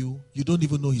from you. You don't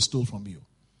even know he stole from you.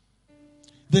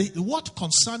 What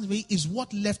concerns me is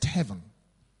what left heaven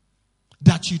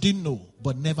that you didn't know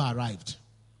but never arrived.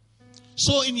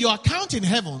 So in your account in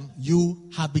heaven, you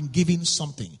have been given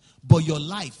something, but your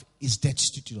life is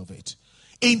destitute of it.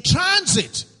 In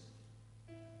transit,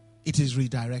 it is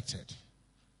redirected.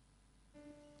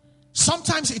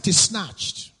 Sometimes it is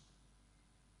snatched.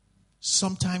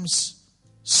 Sometimes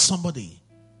somebody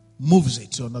moves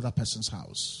it to another person's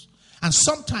house. And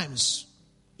sometimes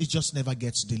it just never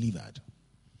gets delivered.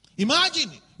 Imagine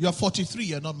you're 43,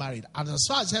 you're not married. And as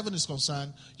far as heaven is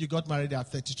concerned, you got married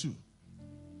at 32.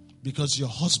 Because your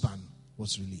husband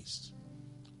was released.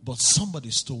 But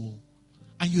somebody stole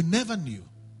and you never knew.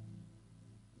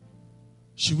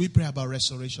 Should we pray about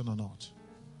restoration or not?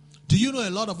 Do you know a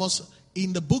lot of us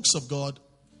in the books of God,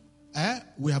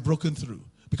 we have broken through.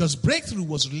 Because breakthrough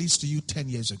was released to you 10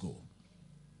 years ago.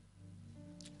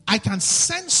 I can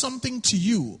send something to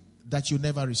you that you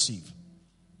never receive.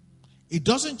 It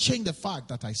doesn't change the fact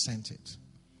that I sent it.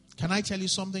 Can I tell you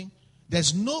something?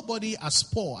 There's nobody as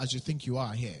poor as you think you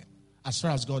are here, as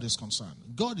far as God is concerned.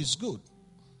 God is good.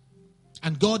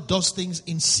 And God does things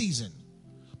in season.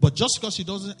 But just because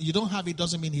you don't have it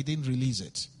doesn't mean he didn't release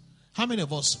it. How many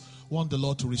of us want the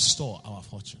Lord to restore our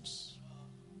fortunes?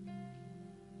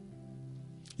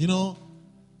 You know,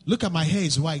 look at my hair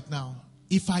is white now.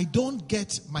 If I don't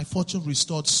get my fortune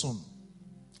restored soon,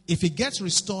 if it gets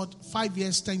restored 5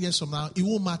 years, 10 years from now, it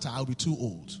won't matter. I'll be too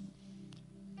old.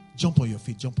 Jump on your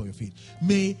feet, jump on your feet.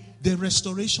 May the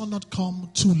restoration not come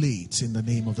too late in the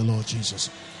name of the Lord Jesus.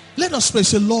 Let us pray,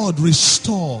 say, Lord,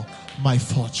 restore my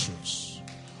fortunes.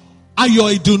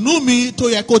 Ayo idunu mi to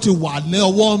yẹ kó ti wà ní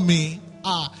ọwọ́ mi.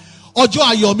 Ọjọ́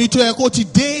ayọ̀ mi tó yẹ kó ti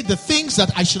dé, the things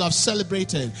that I should have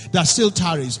celebrated that still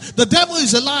tarries. The devil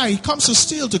is a liar. He comes to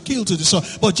steal, to kill, to destroy.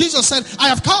 But Jesus said, I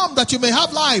have come that you may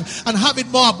have life and have it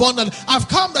more abundant. I've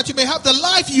come that you may have the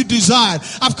life you desire.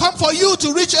 I've come for you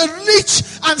to reach a rich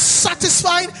and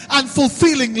satisfying and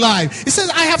fulfilling life. He says,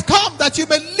 I have come that you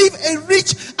may live a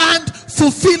rich and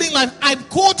fulfilling life. I'm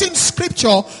quoting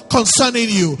scripture concerning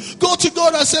you. Go to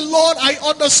God and say, Lord, I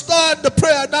understand the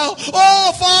prayer now.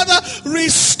 Oh, Father,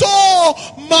 restore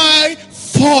my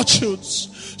fortunes.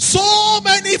 So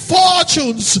many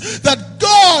fortunes that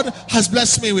God has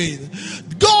blessed me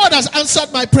with. God has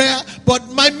answered my prayer, but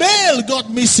my mail got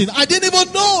missing. I didn't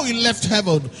even know it left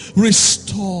heaven.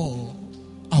 Restore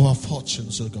our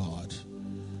fortunes, oh God.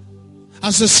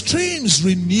 As the streams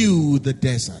renew the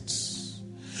deserts.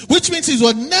 Which means it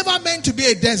was never meant to be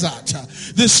a desert.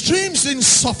 The streams didn't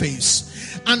surface.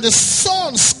 And the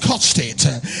sun scorched it.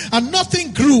 And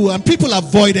nothing grew. And people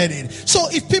avoided it. So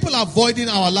if people are avoiding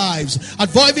our lives,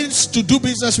 avoiding to do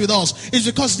business with us, it's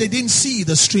because they didn't see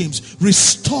the streams.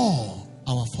 Restore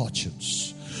our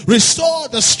fortunes. Restore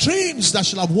the streams that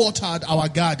should have watered our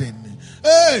garden.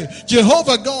 Hey,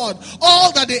 Jehovah God,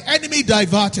 all that the enemy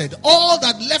diverted, all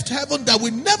that left heaven that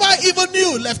we never even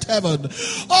knew left heaven,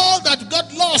 all that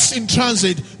got lost in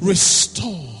transit,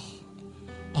 restore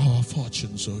our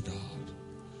fortunes, oh God.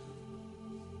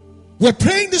 We're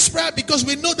praying this prayer because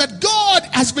we know that God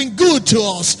has been good to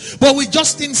us, but we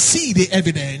just didn't see the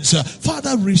evidence.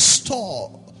 Father,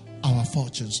 restore our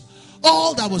fortunes.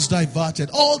 All that was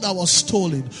diverted, all that was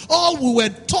stolen, all we were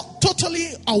totally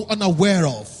unaware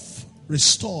of.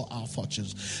 Restore our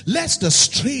fortunes. Let the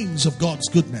streams of God's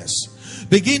goodness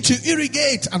begin to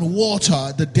irrigate and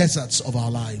water the deserts of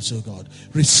our lives, oh God.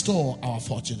 Restore our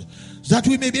fortune, so that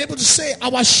we may be able to say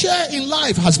our share in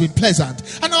life has been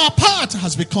pleasant and our part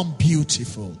has become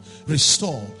beautiful.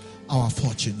 Restore our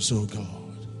fortunes, oh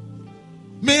God.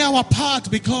 May our part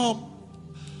become,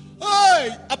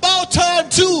 hey, about time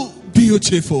too,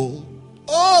 beautiful.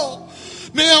 Oh,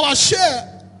 may our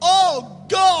share, oh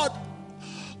God,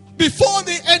 before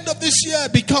the end of this year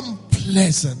become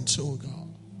pleasant, oh God.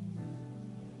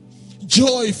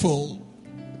 Joyful,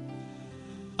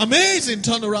 amazing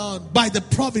turnaround by the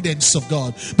providence of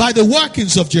God, by the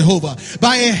workings of Jehovah,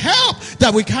 by a help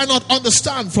that we cannot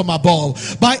understand from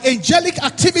above, by angelic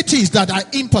activities that are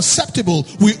imperceptible.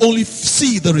 We only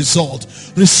see the result.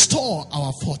 Restore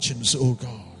our fortunes, oh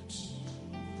God.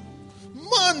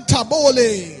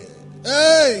 Mantabole,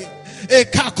 hey. E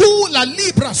kaku la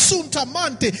libra sunta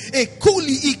mante e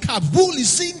kuli ikavuli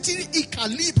zinti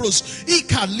ikalibros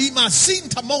ikalima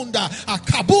zinta monda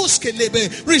akabuske lebe.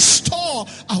 Restore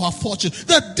our fortune.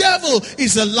 The devil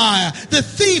is a liar. The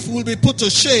thief will be put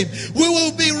to shame. We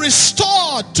will be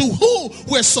restored to who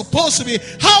we're supposed to be,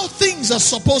 how things are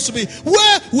supposed to be,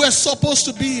 where we're supposed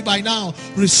to be by now.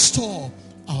 Restore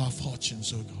our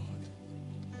fortunes, oh God.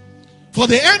 For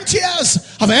the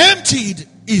emptiers have emptied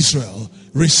Israel.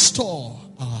 Restore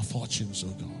our fortunes, oh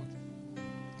God.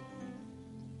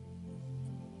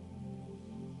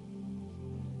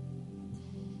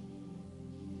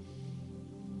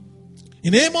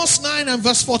 In Amos 9 and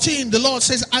verse 14, the Lord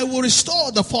says, I will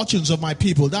restore the fortunes of my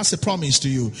people. That's a promise to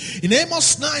you. In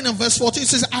Amos 9 and verse 14, it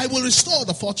says, I will restore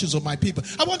the fortunes of my people.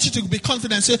 I want you to be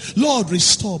confident and say, Lord,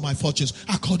 restore my fortunes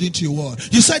according to your word.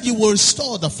 You said you will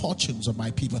restore the fortunes of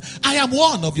my people. I am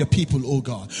one of your people, oh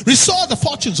God. Restore the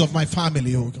fortunes of my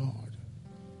family, oh God.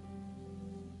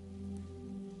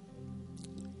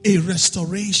 A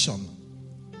restoration.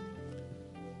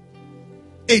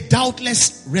 A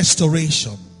doubtless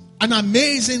restoration. An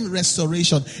amazing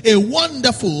restoration, a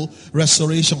wonderful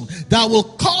restoration that will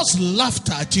cause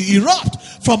laughter to erupt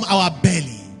from our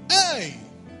belly. Hey!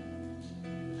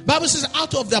 Bible says,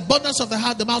 out of the abundance of the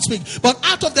heart the mouth speaks, but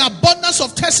out of the abundance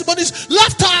of testimonies,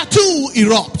 laughter too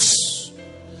erupts.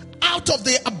 Out of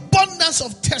the abundance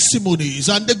of testimonies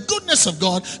and the goodness of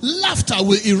God, laughter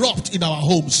will erupt in our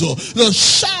homes. So the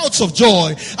shouts of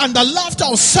joy and the laughter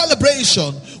of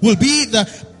celebration will be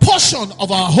the portion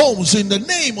of our homes in the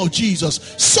name of Jesus.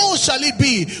 So shall it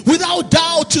be, without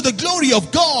doubt, to the glory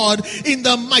of God, in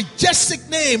the majestic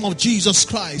name of Jesus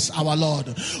Christ our Lord.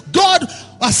 God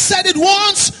has said it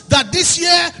once, that this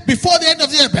year, before the end of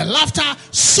the year, be laughter.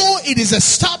 So it is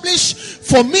established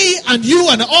for me and you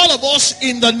and all of us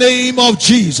in the name of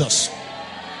Jesus.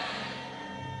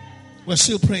 We're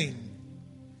still praying.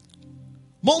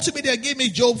 Multimedia gave me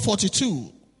Job 42.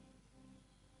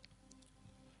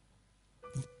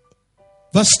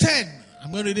 Verse 10,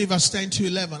 I'm going to read verse 10 to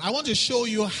 11. I want to show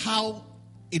you how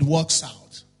it works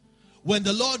out. When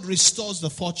the Lord restores the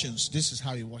fortunes, this is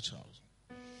how it works out.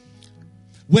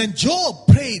 When Job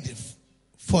prayed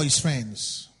for his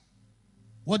friends,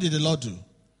 what did the Lord do?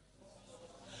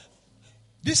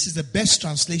 This is the best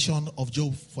translation of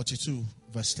Job 42,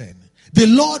 verse 10. The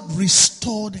Lord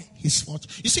restored his fortune.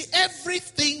 You see,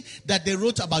 everything that they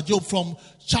wrote about Job from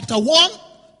chapter 1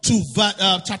 to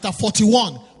chapter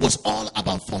 41 was all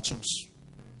about fortunes.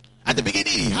 At the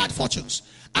beginning he had fortunes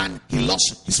and he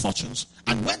lost his fortunes.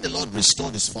 And when the Lord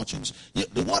restored his fortunes,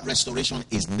 the word restoration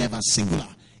is never singular,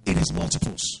 it is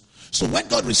multiples. So when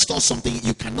God restores something,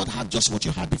 you cannot have just what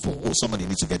you had before. Oh, somebody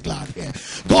needs to get glad here.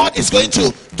 God is going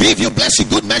to give you blessing,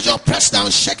 good measure, pressed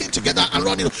down, shaking together and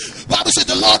running. Bible says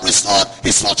the Lord restored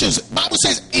his fortunes. Bible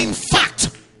says in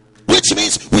fact, which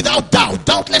means without doubt,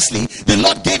 doubtlessly, the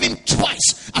Lord gave him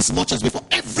twice as much as before.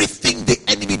 Everything the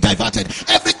enemy diverted,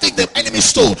 everything the enemy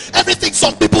stole, everything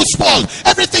some people spoiled,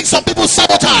 everything some people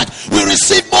sabotaged, we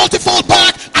receive multifold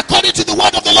back according to the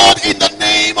word of the Lord in the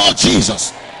name of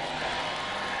Jesus.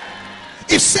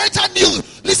 If Satan knew,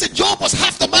 listen, Job was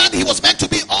half the man he was meant to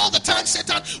be. All the time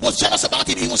Satan was jealous about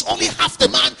him. He was only half the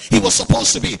man he was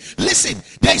supposed to be. Listen,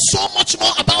 there is so much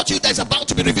more about you that is about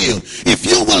to be revealed. If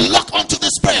you will lock onto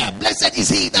this prayer, blessed is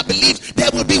he that believes, there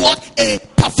will be what? A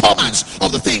performance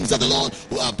of the things that the Lord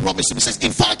promised him. He says,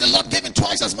 in fact, the Lord gave him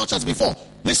twice as much as before.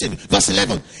 Listen, verse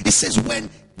 11. It says, when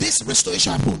this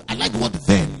restoration happened, I like the word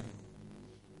then.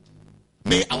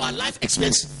 May our life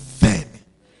experience then.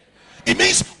 It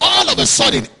means all of a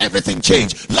sudden everything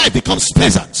changed. Life becomes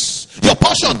pleasant. Your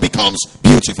portion becomes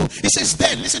beautiful. It says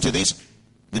then, listen to this.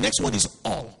 The next one is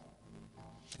all.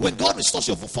 When God restores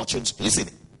your fortunes, listen,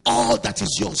 all that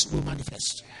is yours will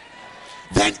manifest.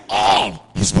 Then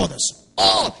all his brothers,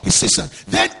 all his sisters,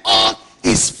 then all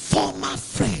his former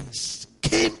friends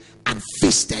came and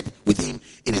feasted with him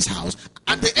in his house.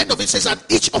 And the end of it says, and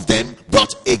each of them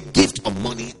brought a gift of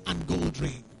money and gold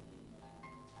ring.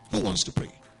 Who wants to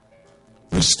pray?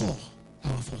 Restore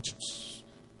our fortunes.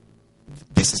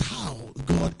 This is how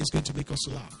God is going to make us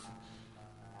laugh.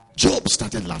 Job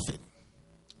started laughing.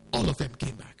 All of them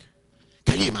came back.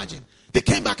 Can you imagine? They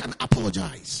came back and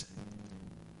apologized.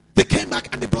 They came back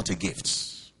and they brought a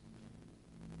gift.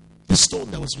 The stone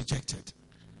that was rejected.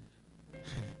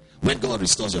 When God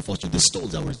restores your fortune, the stone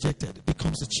that was rejected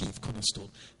becomes the chief cornerstone.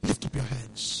 Lift up your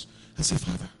hands and say,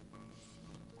 Father,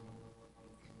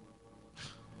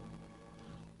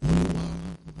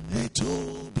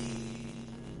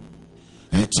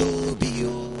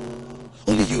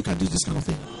 only you can do this kind of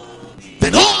thing.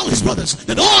 Then all his brothers,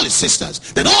 then all his sisters,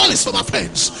 then all his former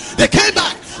friends, they came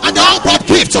back and they all brought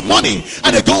gifts of money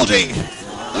and a gold ring.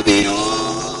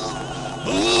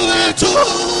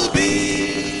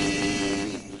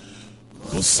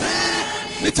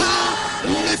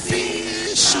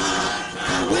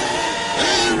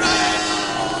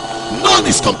 None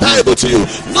is comparable to you.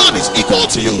 None is equal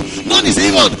to you. None is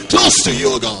even close to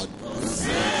you, God.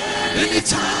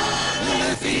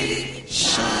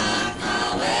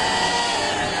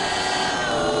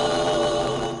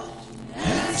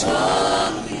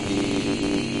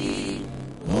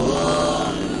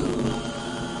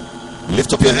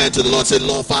 Lift up your hand to the Lord. Say,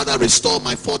 Lord, Father, restore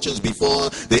my fortunes before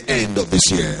the end of this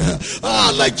year.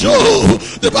 Like Job,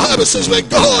 the Bible says when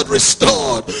God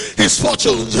restored his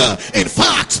fortunes, in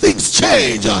fact, things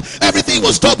changed. Everything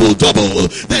was double.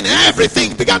 Then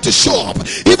everything began to show up.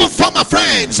 Even former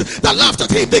friends that laughed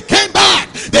at him, they came back.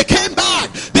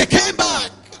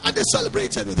 And they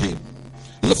celebrated with him.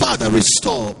 Father,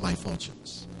 restore my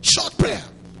fortunes. Short prayer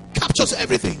captures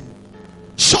everything.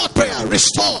 Short prayer,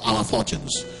 restore our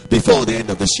fortunes before the end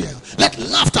of this year. Let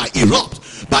laughter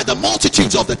erupt by the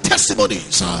multitudes of the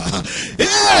testimonies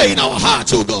in our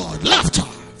hearts, oh God. Laughter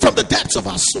from the depths of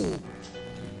our soul.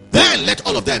 Then let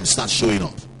all of them start showing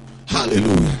up.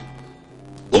 Hallelujah.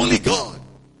 Only God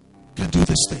can do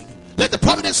this thing. Let the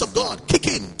providence of God kick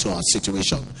into our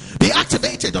situation. Be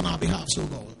activated on our behalf, oh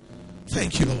God.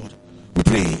 Thank you, Lord. We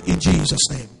pray in Jesus'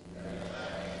 name.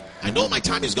 I know my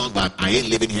time is gone, but I ain't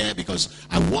living here because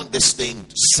I want this thing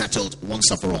settled once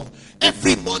and for all.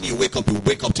 Every morning you wake up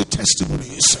to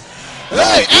testimonies.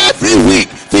 Hey, every week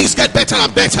things get better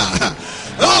and better.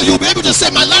 Oh, you'll be able to say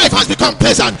my life has become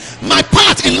pleasant. My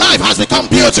part in life has become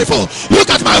beautiful. Look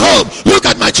at my home. Look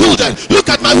at my children. Look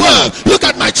at my work. Look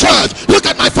at my church. Look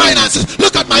at my finances.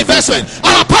 Look at my investment.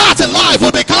 Our part in life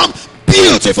will become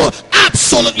beautiful.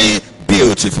 Absolutely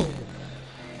beautiful.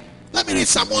 Let me read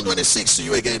Psalm 126 to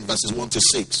you again, verses 1 to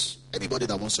 6. Anybody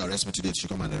that wants to arrest me today should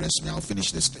come and arrest me. I'll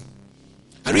finish this thing.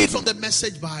 I read from the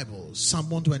Message Bible, Psalm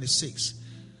 126.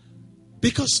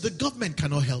 Because the government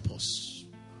cannot help us.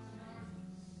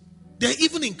 They're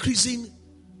even increasing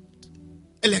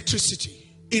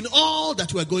electricity in all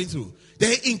that we're going through.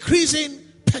 They're increasing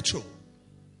petrol.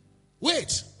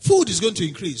 Wait, food is going to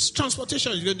increase.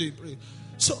 Transportation is going to increase.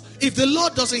 So if the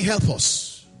Lord doesn't help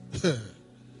us...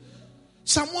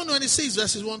 Psalm 126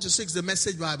 verses 1 to 6, the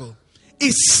Message Bible.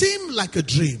 It seemed like a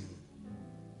dream.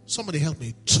 Somebody help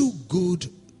me. Too good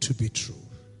to be true.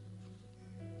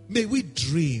 May we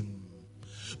dream.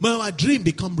 May our dream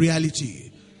become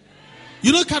reality.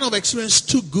 You know, kind of experience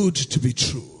too good to be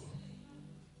true.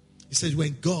 It says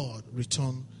when God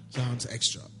returned Zion's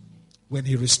extra, when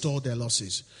he restored their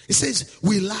losses. It says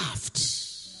we laughed.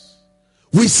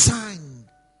 We sang.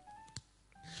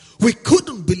 We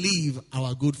couldn't believe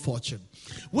our good fortune.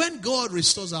 When God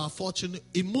restores our fortune,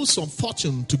 it moves from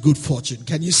fortune to good fortune.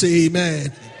 Can you say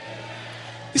amen?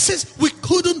 It says we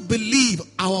couldn't believe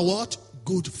our what?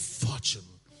 Good fortune.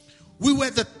 We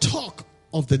were the talk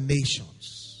of the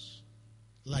nations.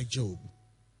 Like Job.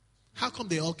 How come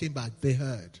they all came back? They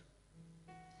heard.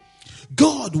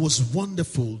 God was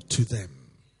wonderful to them.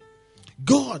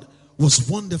 God was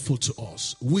wonderful to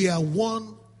us. We are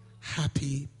one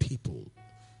happy people.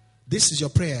 This is your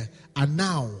prayer. And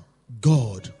now,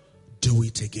 God, do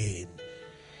it again.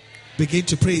 Begin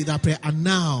to pray that prayer. And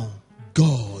now,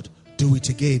 God, do it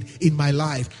again in my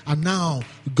life. And now,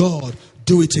 God,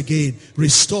 do it again.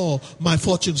 Restore my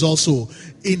fortunes also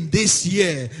in this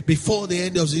year, before the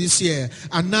end of this year.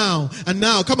 And now,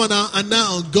 come on now, and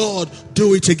now, God,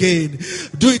 do it again.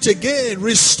 Do it again.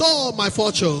 Restore my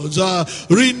fortunes.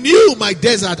 Renew my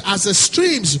desert as the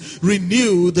streams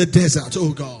renew the desert,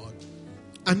 oh God.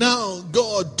 And now,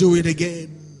 God, do it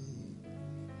again.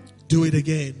 Do it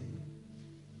again.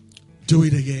 Do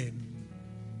it again.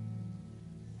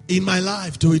 In my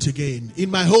life, do it again.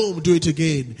 In my home, do it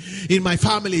again. In my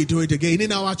family, do it again.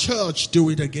 In our church, do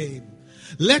it again.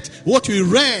 Let what we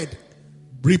read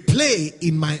replay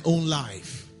in my own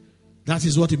life. That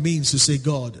is what it means to say,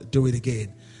 God, do it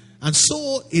again. And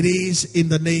so it is in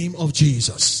the name of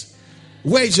Jesus.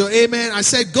 Where is your amen? I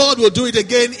said God will do it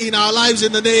again in our lives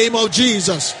in the name of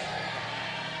Jesus.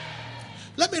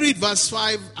 Let me read verse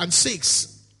 5 and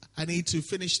 6. I need to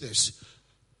finish this.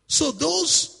 So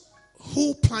those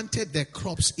who planted their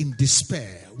crops in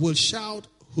despair will shout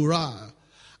hurrah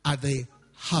at the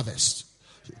harvest.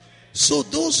 So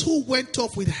those who went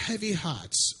off with heavy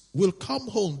hearts will come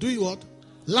home doing what?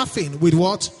 Laughing with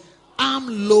what?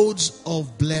 Armloads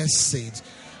of blessings.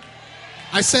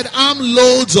 I said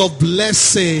armloads of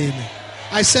blessing.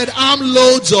 I said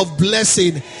armloads of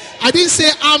blessing. I didn't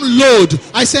say armload.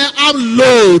 I said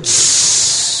armloads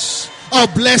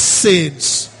of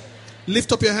blessings.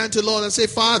 Lift up your hand to the Lord and say,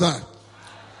 Father,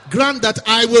 grant that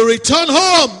I will return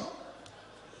home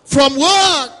from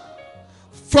work,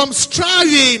 from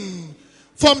striving,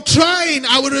 from trying.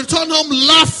 I will return home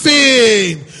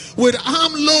laughing with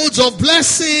armloads of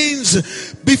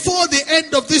blessings before the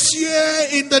end of this year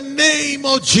in the name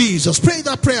of Jesus. Pray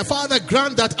that prayer. Father,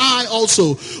 grant that I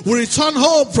also will return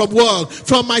home from work,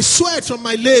 from my sweat, from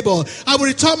my labor. I will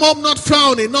return home not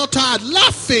frowning, not tired,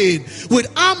 laughing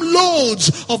with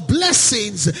armloads of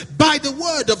blessings by the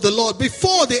word of the Lord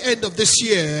before the end of this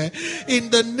year in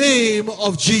the name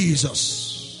of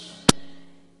Jesus.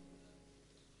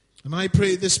 And I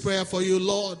pray this prayer for you,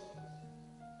 Lord.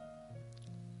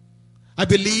 I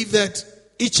believe that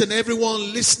each and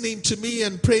everyone listening to me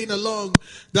and praying along,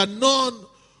 that none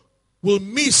will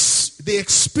miss the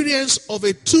experience of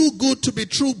a too good to be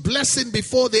true blessing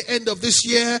before the end of this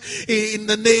year in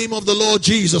the name of the Lord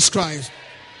Jesus Christ.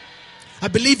 I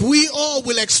believe we all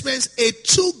will experience a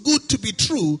too good to be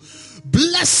true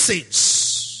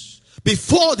blessings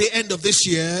before the end of this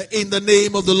year in the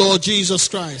name of the Lord Jesus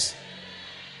Christ.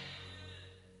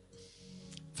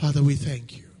 Father, we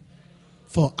thank you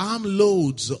for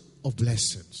armloads of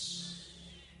blessings.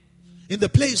 In the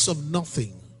place of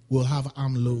nothing, we'll have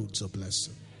armloads of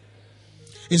blessing.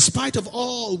 In spite of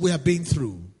all we have been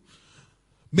through,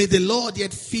 may the Lord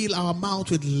yet fill our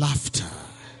mouth with laughter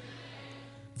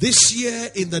this year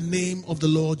in the name of the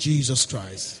Lord Jesus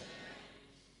Christ.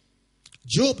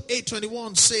 Job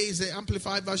 8:21 says, the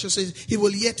Amplified Version says, He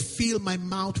will yet fill my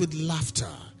mouth with laughter,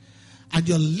 and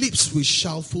your lips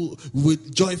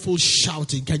with joyful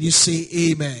shouting. Can you say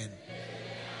amen?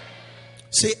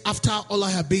 Say, after all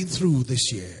I have been through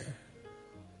this year.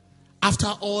 After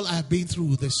all I have been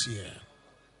through this year.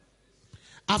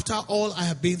 After all I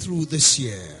have been through this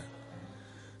year.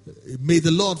 May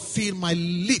the Lord fill my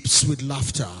lips with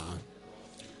laughter,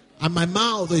 and my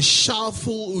mouth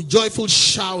with joyful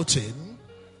shouting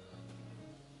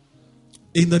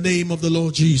in the name of the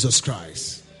Lord Jesus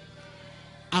Christ.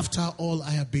 After all I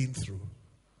have been through,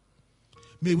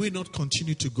 may we not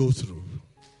continue to go through.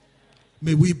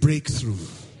 May we break through.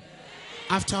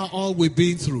 After all we've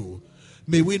been through,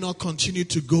 may we not continue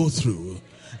to go through.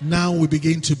 Now we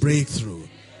begin to break through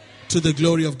to the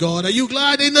glory of God. Are you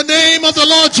glad in the name of the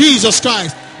Lord Jesus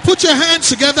Christ? Put your hands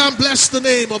together and bless the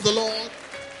name of the Lord.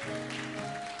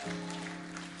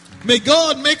 May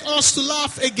God make us to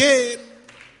laugh again.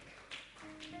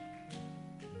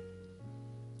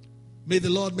 May the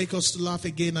Lord make us to laugh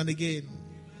again and again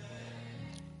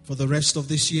for the rest of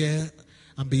this year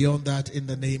and beyond that in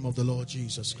the name of the Lord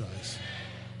Jesus Christ.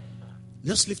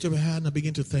 Just lift your hand and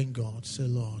begin to thank God. Say,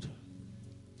 Lord,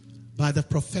 by the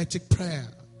prophetic prayer,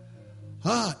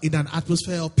 in an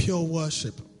atmosphere of pure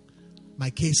worship,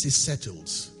 my case is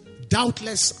settled.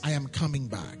 Doubtless I am coming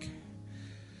back.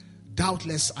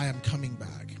 Doubtless I am coming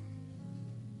back.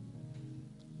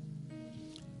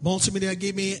 Multimedia,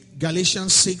 give me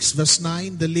Galatians 6 verse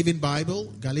 9, the Living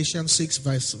Bible. Galatians 6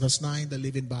 verse 9, the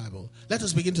Living Bible. Let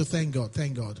us begin to thank God.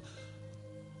 Thank God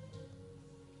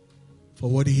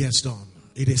for what He has done.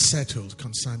 It is settled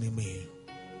concerning me.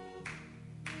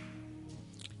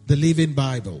 The Living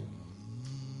Bible.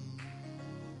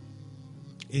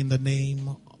 In the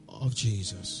name of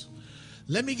Jesus.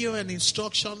 Let me give you an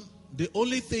instruction. The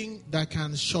only thing that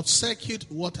can short circuit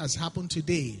what has happened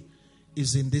today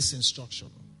is in this instruction.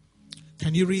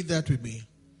 Can you read that with me?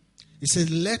 He said,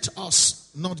 let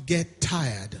us not get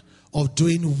tired of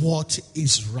doing what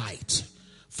is right.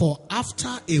 For after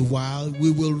a while,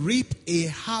 we will reap a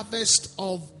harvest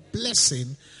of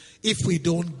blessing if we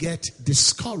don't get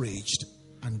discouraged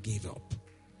and give up.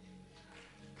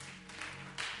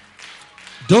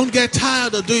 Don't get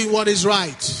tired of doing what is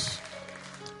right.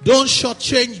 Don't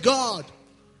shortchange God.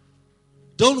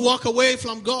 Don't walk away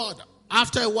from God.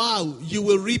 After a while, you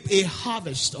will reap a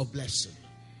harvest of blessing.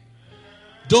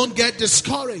 Don't get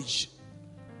discouraged.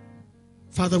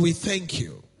 Father, we thank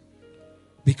you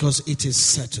because it is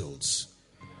settled.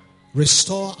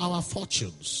 Restore our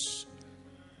fortunes.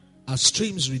 Our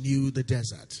streams renew the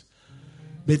desert.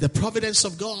 May the providence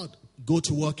of God go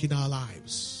to work in our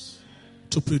lives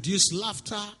to produce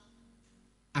laughter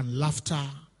and laughter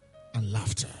and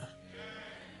laughter.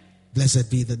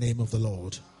 Blessed be the name of the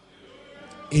Lord.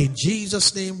 In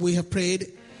Jesus' name we have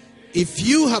prayed. If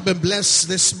you have been blessed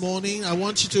this morning, I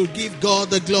want you to give God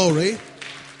the glory.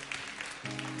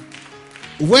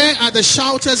 Where are the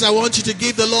shouters? I want you to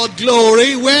give the Lord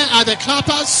glory. Where are the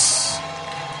clappers?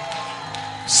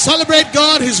 Celebrate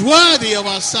God. He's worthy of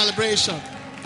our celebration.